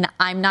just a lean.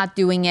 I'm not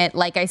doing it.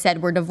 Like I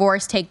said, we're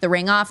divorced. Take the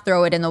ring off,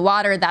 throw it in the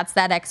water. That's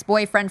that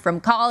ex-boyfriend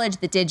from college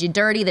that did you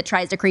dirty, that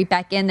tries to creep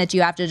back in, that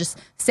you have to just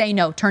say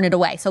no, turn it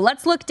away. So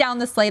let's look down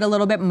the slate a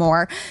little bit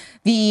more.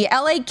 The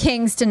LA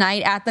Kings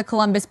tonight at the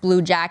Columbus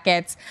Blue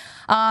Jackets.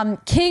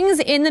 Kings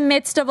in the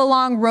midst of a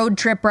long road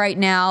trip right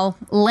now,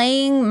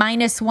 laying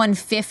minus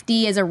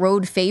 150 as a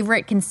road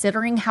favorite,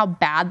 considering how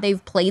bad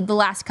they've played the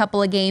last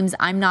couple of games.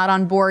 I'm not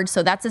on board,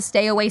 so that's a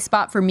stay away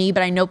spot for me,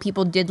 but I know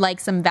people did like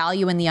some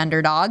value in the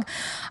underdog.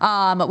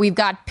 We've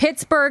got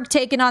Pittsburgh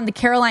taking on the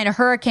Carolina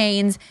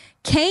Hurricanes.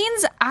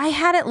 Canes, I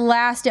had it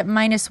last at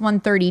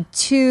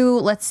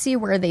 -132. Let's see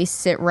where they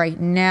sit right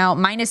now.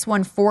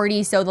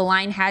 -140. So the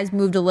line has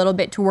moved a little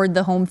bit toward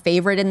the home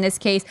favorite in this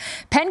case.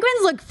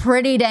 Penguins look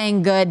pretty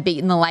dang good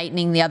beating the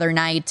Lightning the other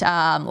night,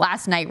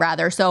 last night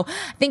rather. So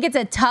I think it's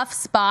a tough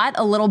spot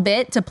a little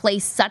bit to play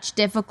such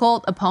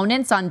difficult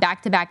opponents on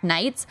back-to-back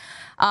nights.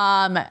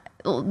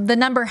 The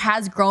number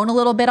has grown a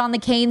little bit on the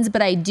Canes,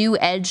 but I do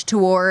edge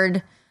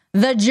toward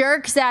the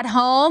Jerks at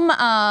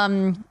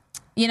home.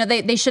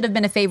 They should have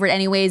been a favorite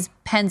anyways.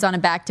 Pens on a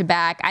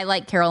back-to-back. I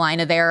like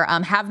Carolina there.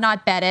 Have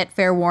not bet it,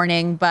 fair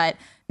warning, but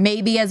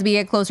maybe as we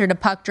get closer to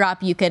puck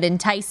drop, you could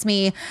entice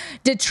me.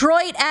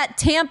 Detroit at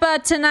Tampa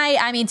tonight.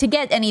 I mean, to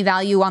get any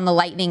value on the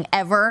Lightning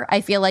ever,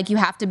 I feel like you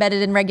have to bet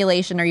it in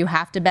regulation or you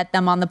have to bet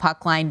them on the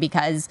puck line,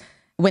 because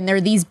when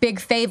they're these big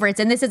favorites,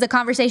 and this is a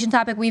conversation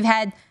topic we've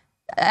had,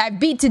 I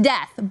beat to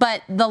death,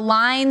 but the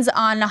lines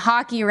on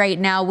hockey right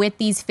now with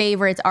these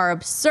favorites are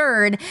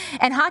absurd.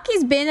 And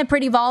hockey's been a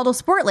pretty volatile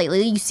sport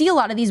lately. You see a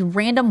lot of these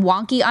random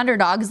wonky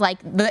underdogs like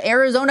the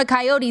Arizona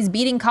Coyotes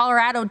beating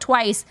Colorado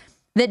twice.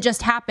 That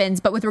just happens.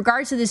 But with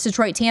regards to this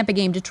Detroit-Tampa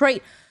game,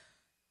 Detroit,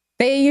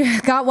 they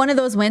got one of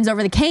those wins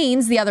over the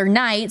Canes the other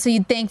night. So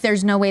you'd think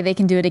there's no way they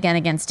can do it again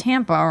against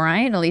Tampa,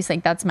 right? At least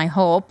that's my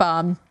hope.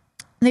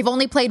 They've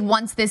only played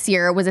once this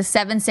year. It was a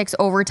 7-6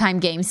 overtime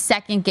game,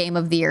 second game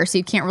of the year, so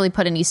you can't really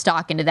put any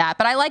stock into that.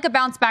 But I like a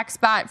bounce-back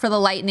spot for the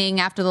Lightning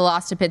after the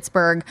loss to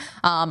Pittsburgh.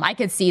 I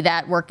could see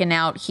that working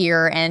out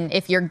here, and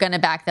if you're going to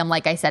back them,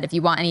 like I said, if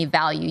you want any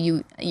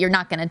value, you're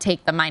not going to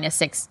take the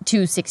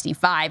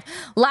 -265.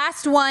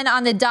 Last one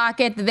on the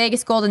docket, the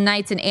Vegas Golden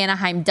Knights and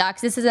Anaheim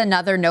Ducks. This is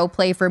another no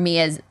play for me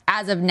as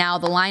of now.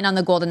 The line on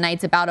the Golden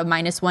Knights about a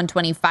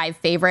 -125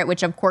 favorite,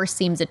 which of course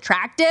seems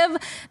attractive.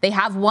 They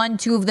have won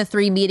 2 of the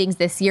 3 meetings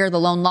this year. The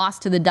lone loss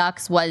to the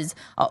Ducks was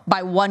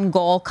by 1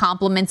 goal,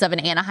 compliments of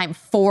an Anaheim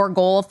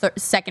 4-goal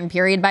second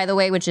period, by the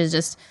way, which is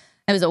just,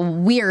 it was a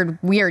weird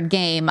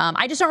game.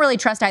 I just don't really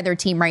trust either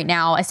team right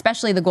now,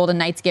 especially the Golden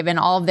Knights, given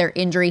all of their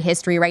injury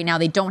history right now.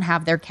 They don't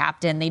have their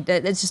captain.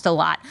 It's just a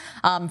lot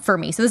for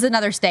me. So this is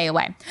another stay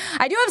away.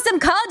 I do have some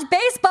college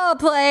baseball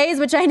plays,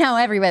 which I know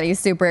everybody's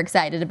super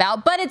excited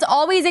about, but it's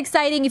always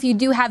exciting if you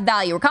do have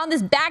value. We're calling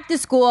this back to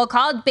school.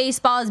 College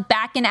baseball is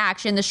back in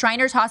action. The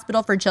Shriners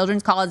Hospital for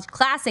Children's College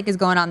Classic is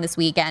going on this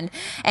weekend,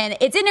 and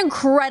it's an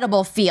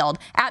incredible field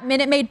at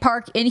Minute Maid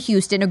Park in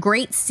Houston. A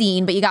great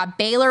scene, but you got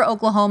Baylor,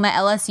 Oklahoma,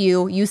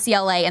 LSU,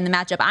 UCLA, and the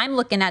matchup I'm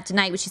looking at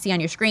tonight, which you see on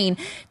your screen,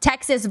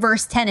 Texas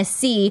versus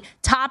Tennessee,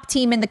 top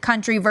team in the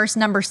country versus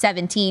number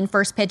 17,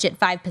 first pitch at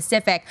 5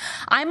 Pacific.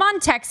 I'm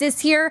on Texas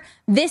here.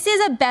 This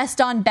is a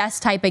best on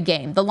best type of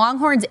game. The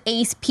Longhorns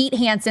ace Pete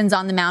Hansen's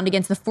on the mound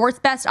against the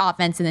 4th best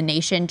offense in the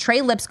nation.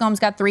 Trey Lipscomb's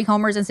got 3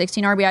 homers and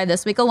 16 RBI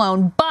this week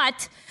alone,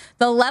 but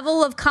the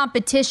level of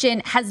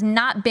competition has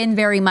not been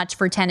very much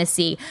for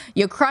Tennessee.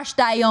 You crushed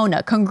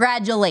Iona.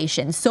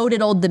 Congratulations. So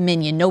did Old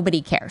Dominion.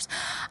 Nobody cares.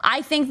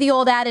 I think the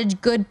old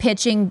adage, good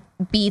pitching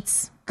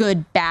beats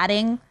good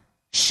batting,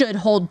 should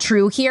hold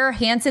true here.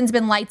 Hansen's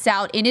been lights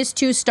out in his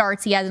 2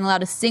 starts. He hasn't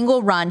allowed a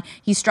single run.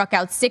 He struck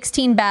out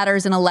 16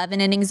 batters in 11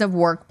 innings of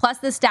work. Plus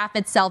the staff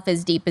itself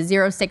is deep, a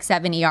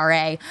 0.67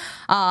 ERA.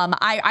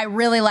 I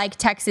really like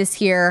Texas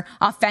here.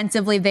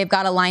 Offensively, they've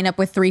got a lineup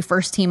with 3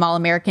 first-team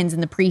All-Americans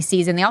in the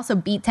preseason. They also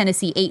beat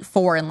Tennessee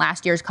 8-4 in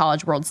last year's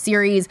College World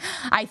Series.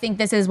 I think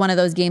this is one of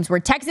those games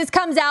where Texas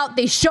comes out,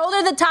 they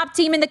shoulder the top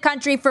team in the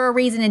country for a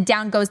reason, and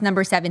down goes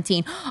number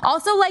 17.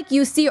 Also like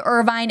UC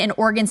Irvine and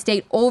Oregon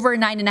State over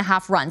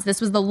 9.5 runs. This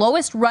was the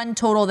lowest run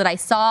total that I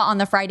saw on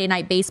the Friday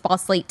night baseball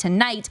slate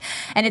tonight,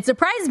 and it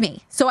surprised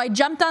me. So I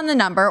jumped on the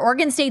number.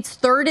 Oregon State's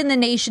 3rd in the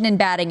nation in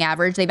batting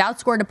average. They've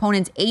outscored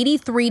opponents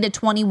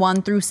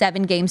 83-21 through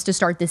 7 games to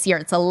start this year.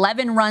 It's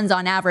 11 runs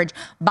on average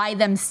by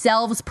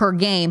themselves per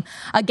game.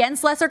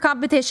 Against lesser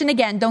competition,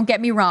 again, don't get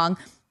me wrong,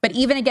 but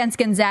even against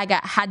Gonzaga,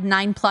 had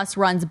 9+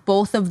 runs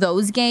both of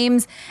those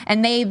games,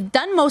 and they've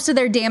done most of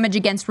their damage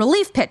against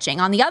relief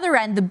pitching. On the other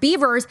end, the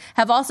Beavers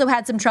have also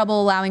had some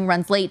trouble allowing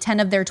runs late. 10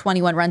 of their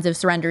 21 runs have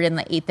surrendered in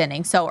the 8th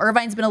inning. So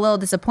Irvine's been a little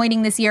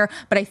disappointing this year,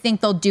 but I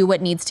think they'll do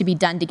what needs to be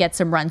done to get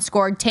some runs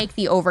scored. Take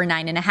the over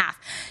 9.5.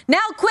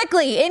 Now,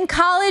 quickly, in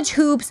college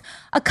hoops,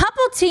 a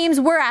couple teams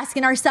we're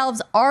asking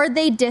ourselves, are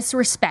they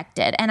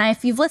disrespected? And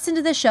if you've listened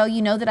to the show,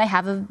 you know that I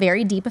have a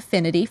very deep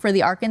affinity for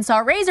the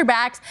Arkansas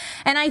Razorbacks,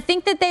 and I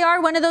think that they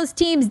are one of those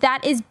teams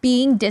that is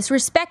being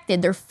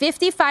disrespected. They're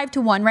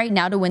 55-1 right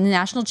now to win the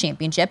national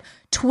championship,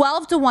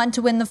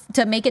 12-1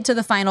 to make it to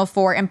the Final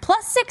Four, and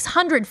plus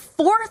 600,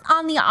 4th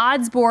on the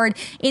odds board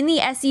in the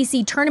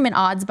SEC tournament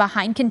odds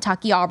behind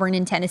Kentucky, Auburn,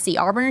 and Tennessee.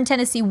 Arkansas and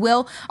Tennessee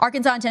will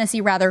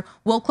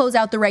close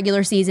out the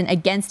regular season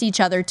against each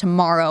other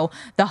tomorrow.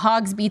 The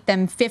Hogs beat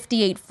them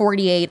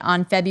 58-48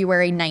 on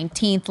February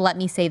 19th. Let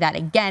me say that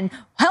again.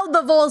 Held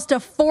the Vols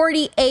to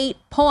 48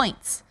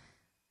 points.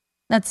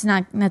 That's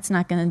not going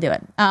to do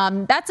it.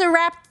 That's a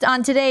wrap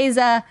on today's,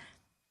 So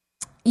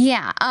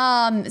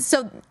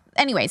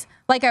anyways,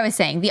 like I was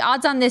saying, the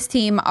odds on this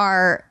team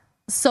are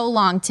so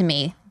long to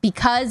me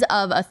because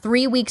of a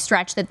 3-week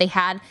stretch that they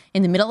had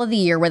in the middle of the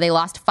year where they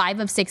lost 5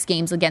 of 6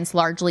 games against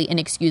largely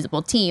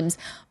inexcusable teams.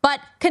 But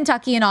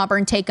Kentucky and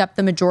Auburn take up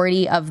the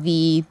majority of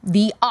the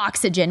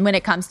oxygen when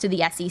it comes to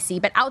the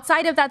SEC. But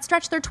outside of that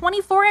stretch, they're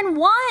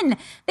 24-1.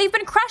 They've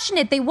been crushing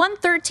it. They won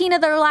 13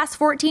 of their last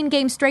 14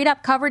 games straight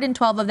up, covered in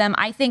 12 of them.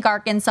 I think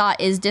Arkansas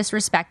is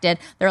disrespected.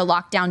 They're a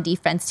lockdown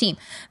defense team.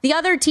 The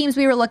other teams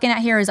we were looking at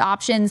here as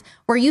options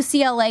were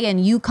UCLA and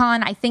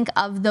UConn. I think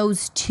of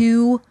those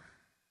two,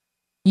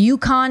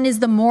 UConn is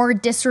the more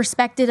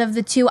disrespected of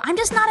the two. I'm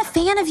just not a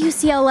fan of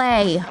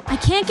UCLA. I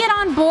can't get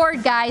on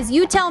board, guys.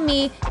 You tell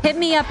me. Hit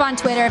me up on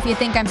Twitter if you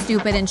think I'm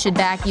stupid and should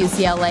back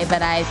UCLA,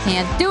 but I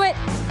can't do it.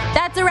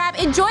 That's a wrap.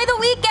 Enjoy the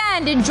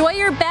weekend. Enjoy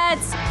your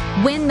bets.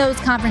 Win those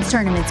conference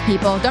tournaments,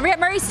 people. Don't forget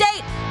Murray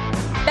State.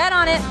 Bet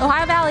on it.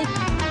 Ohio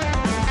Valley.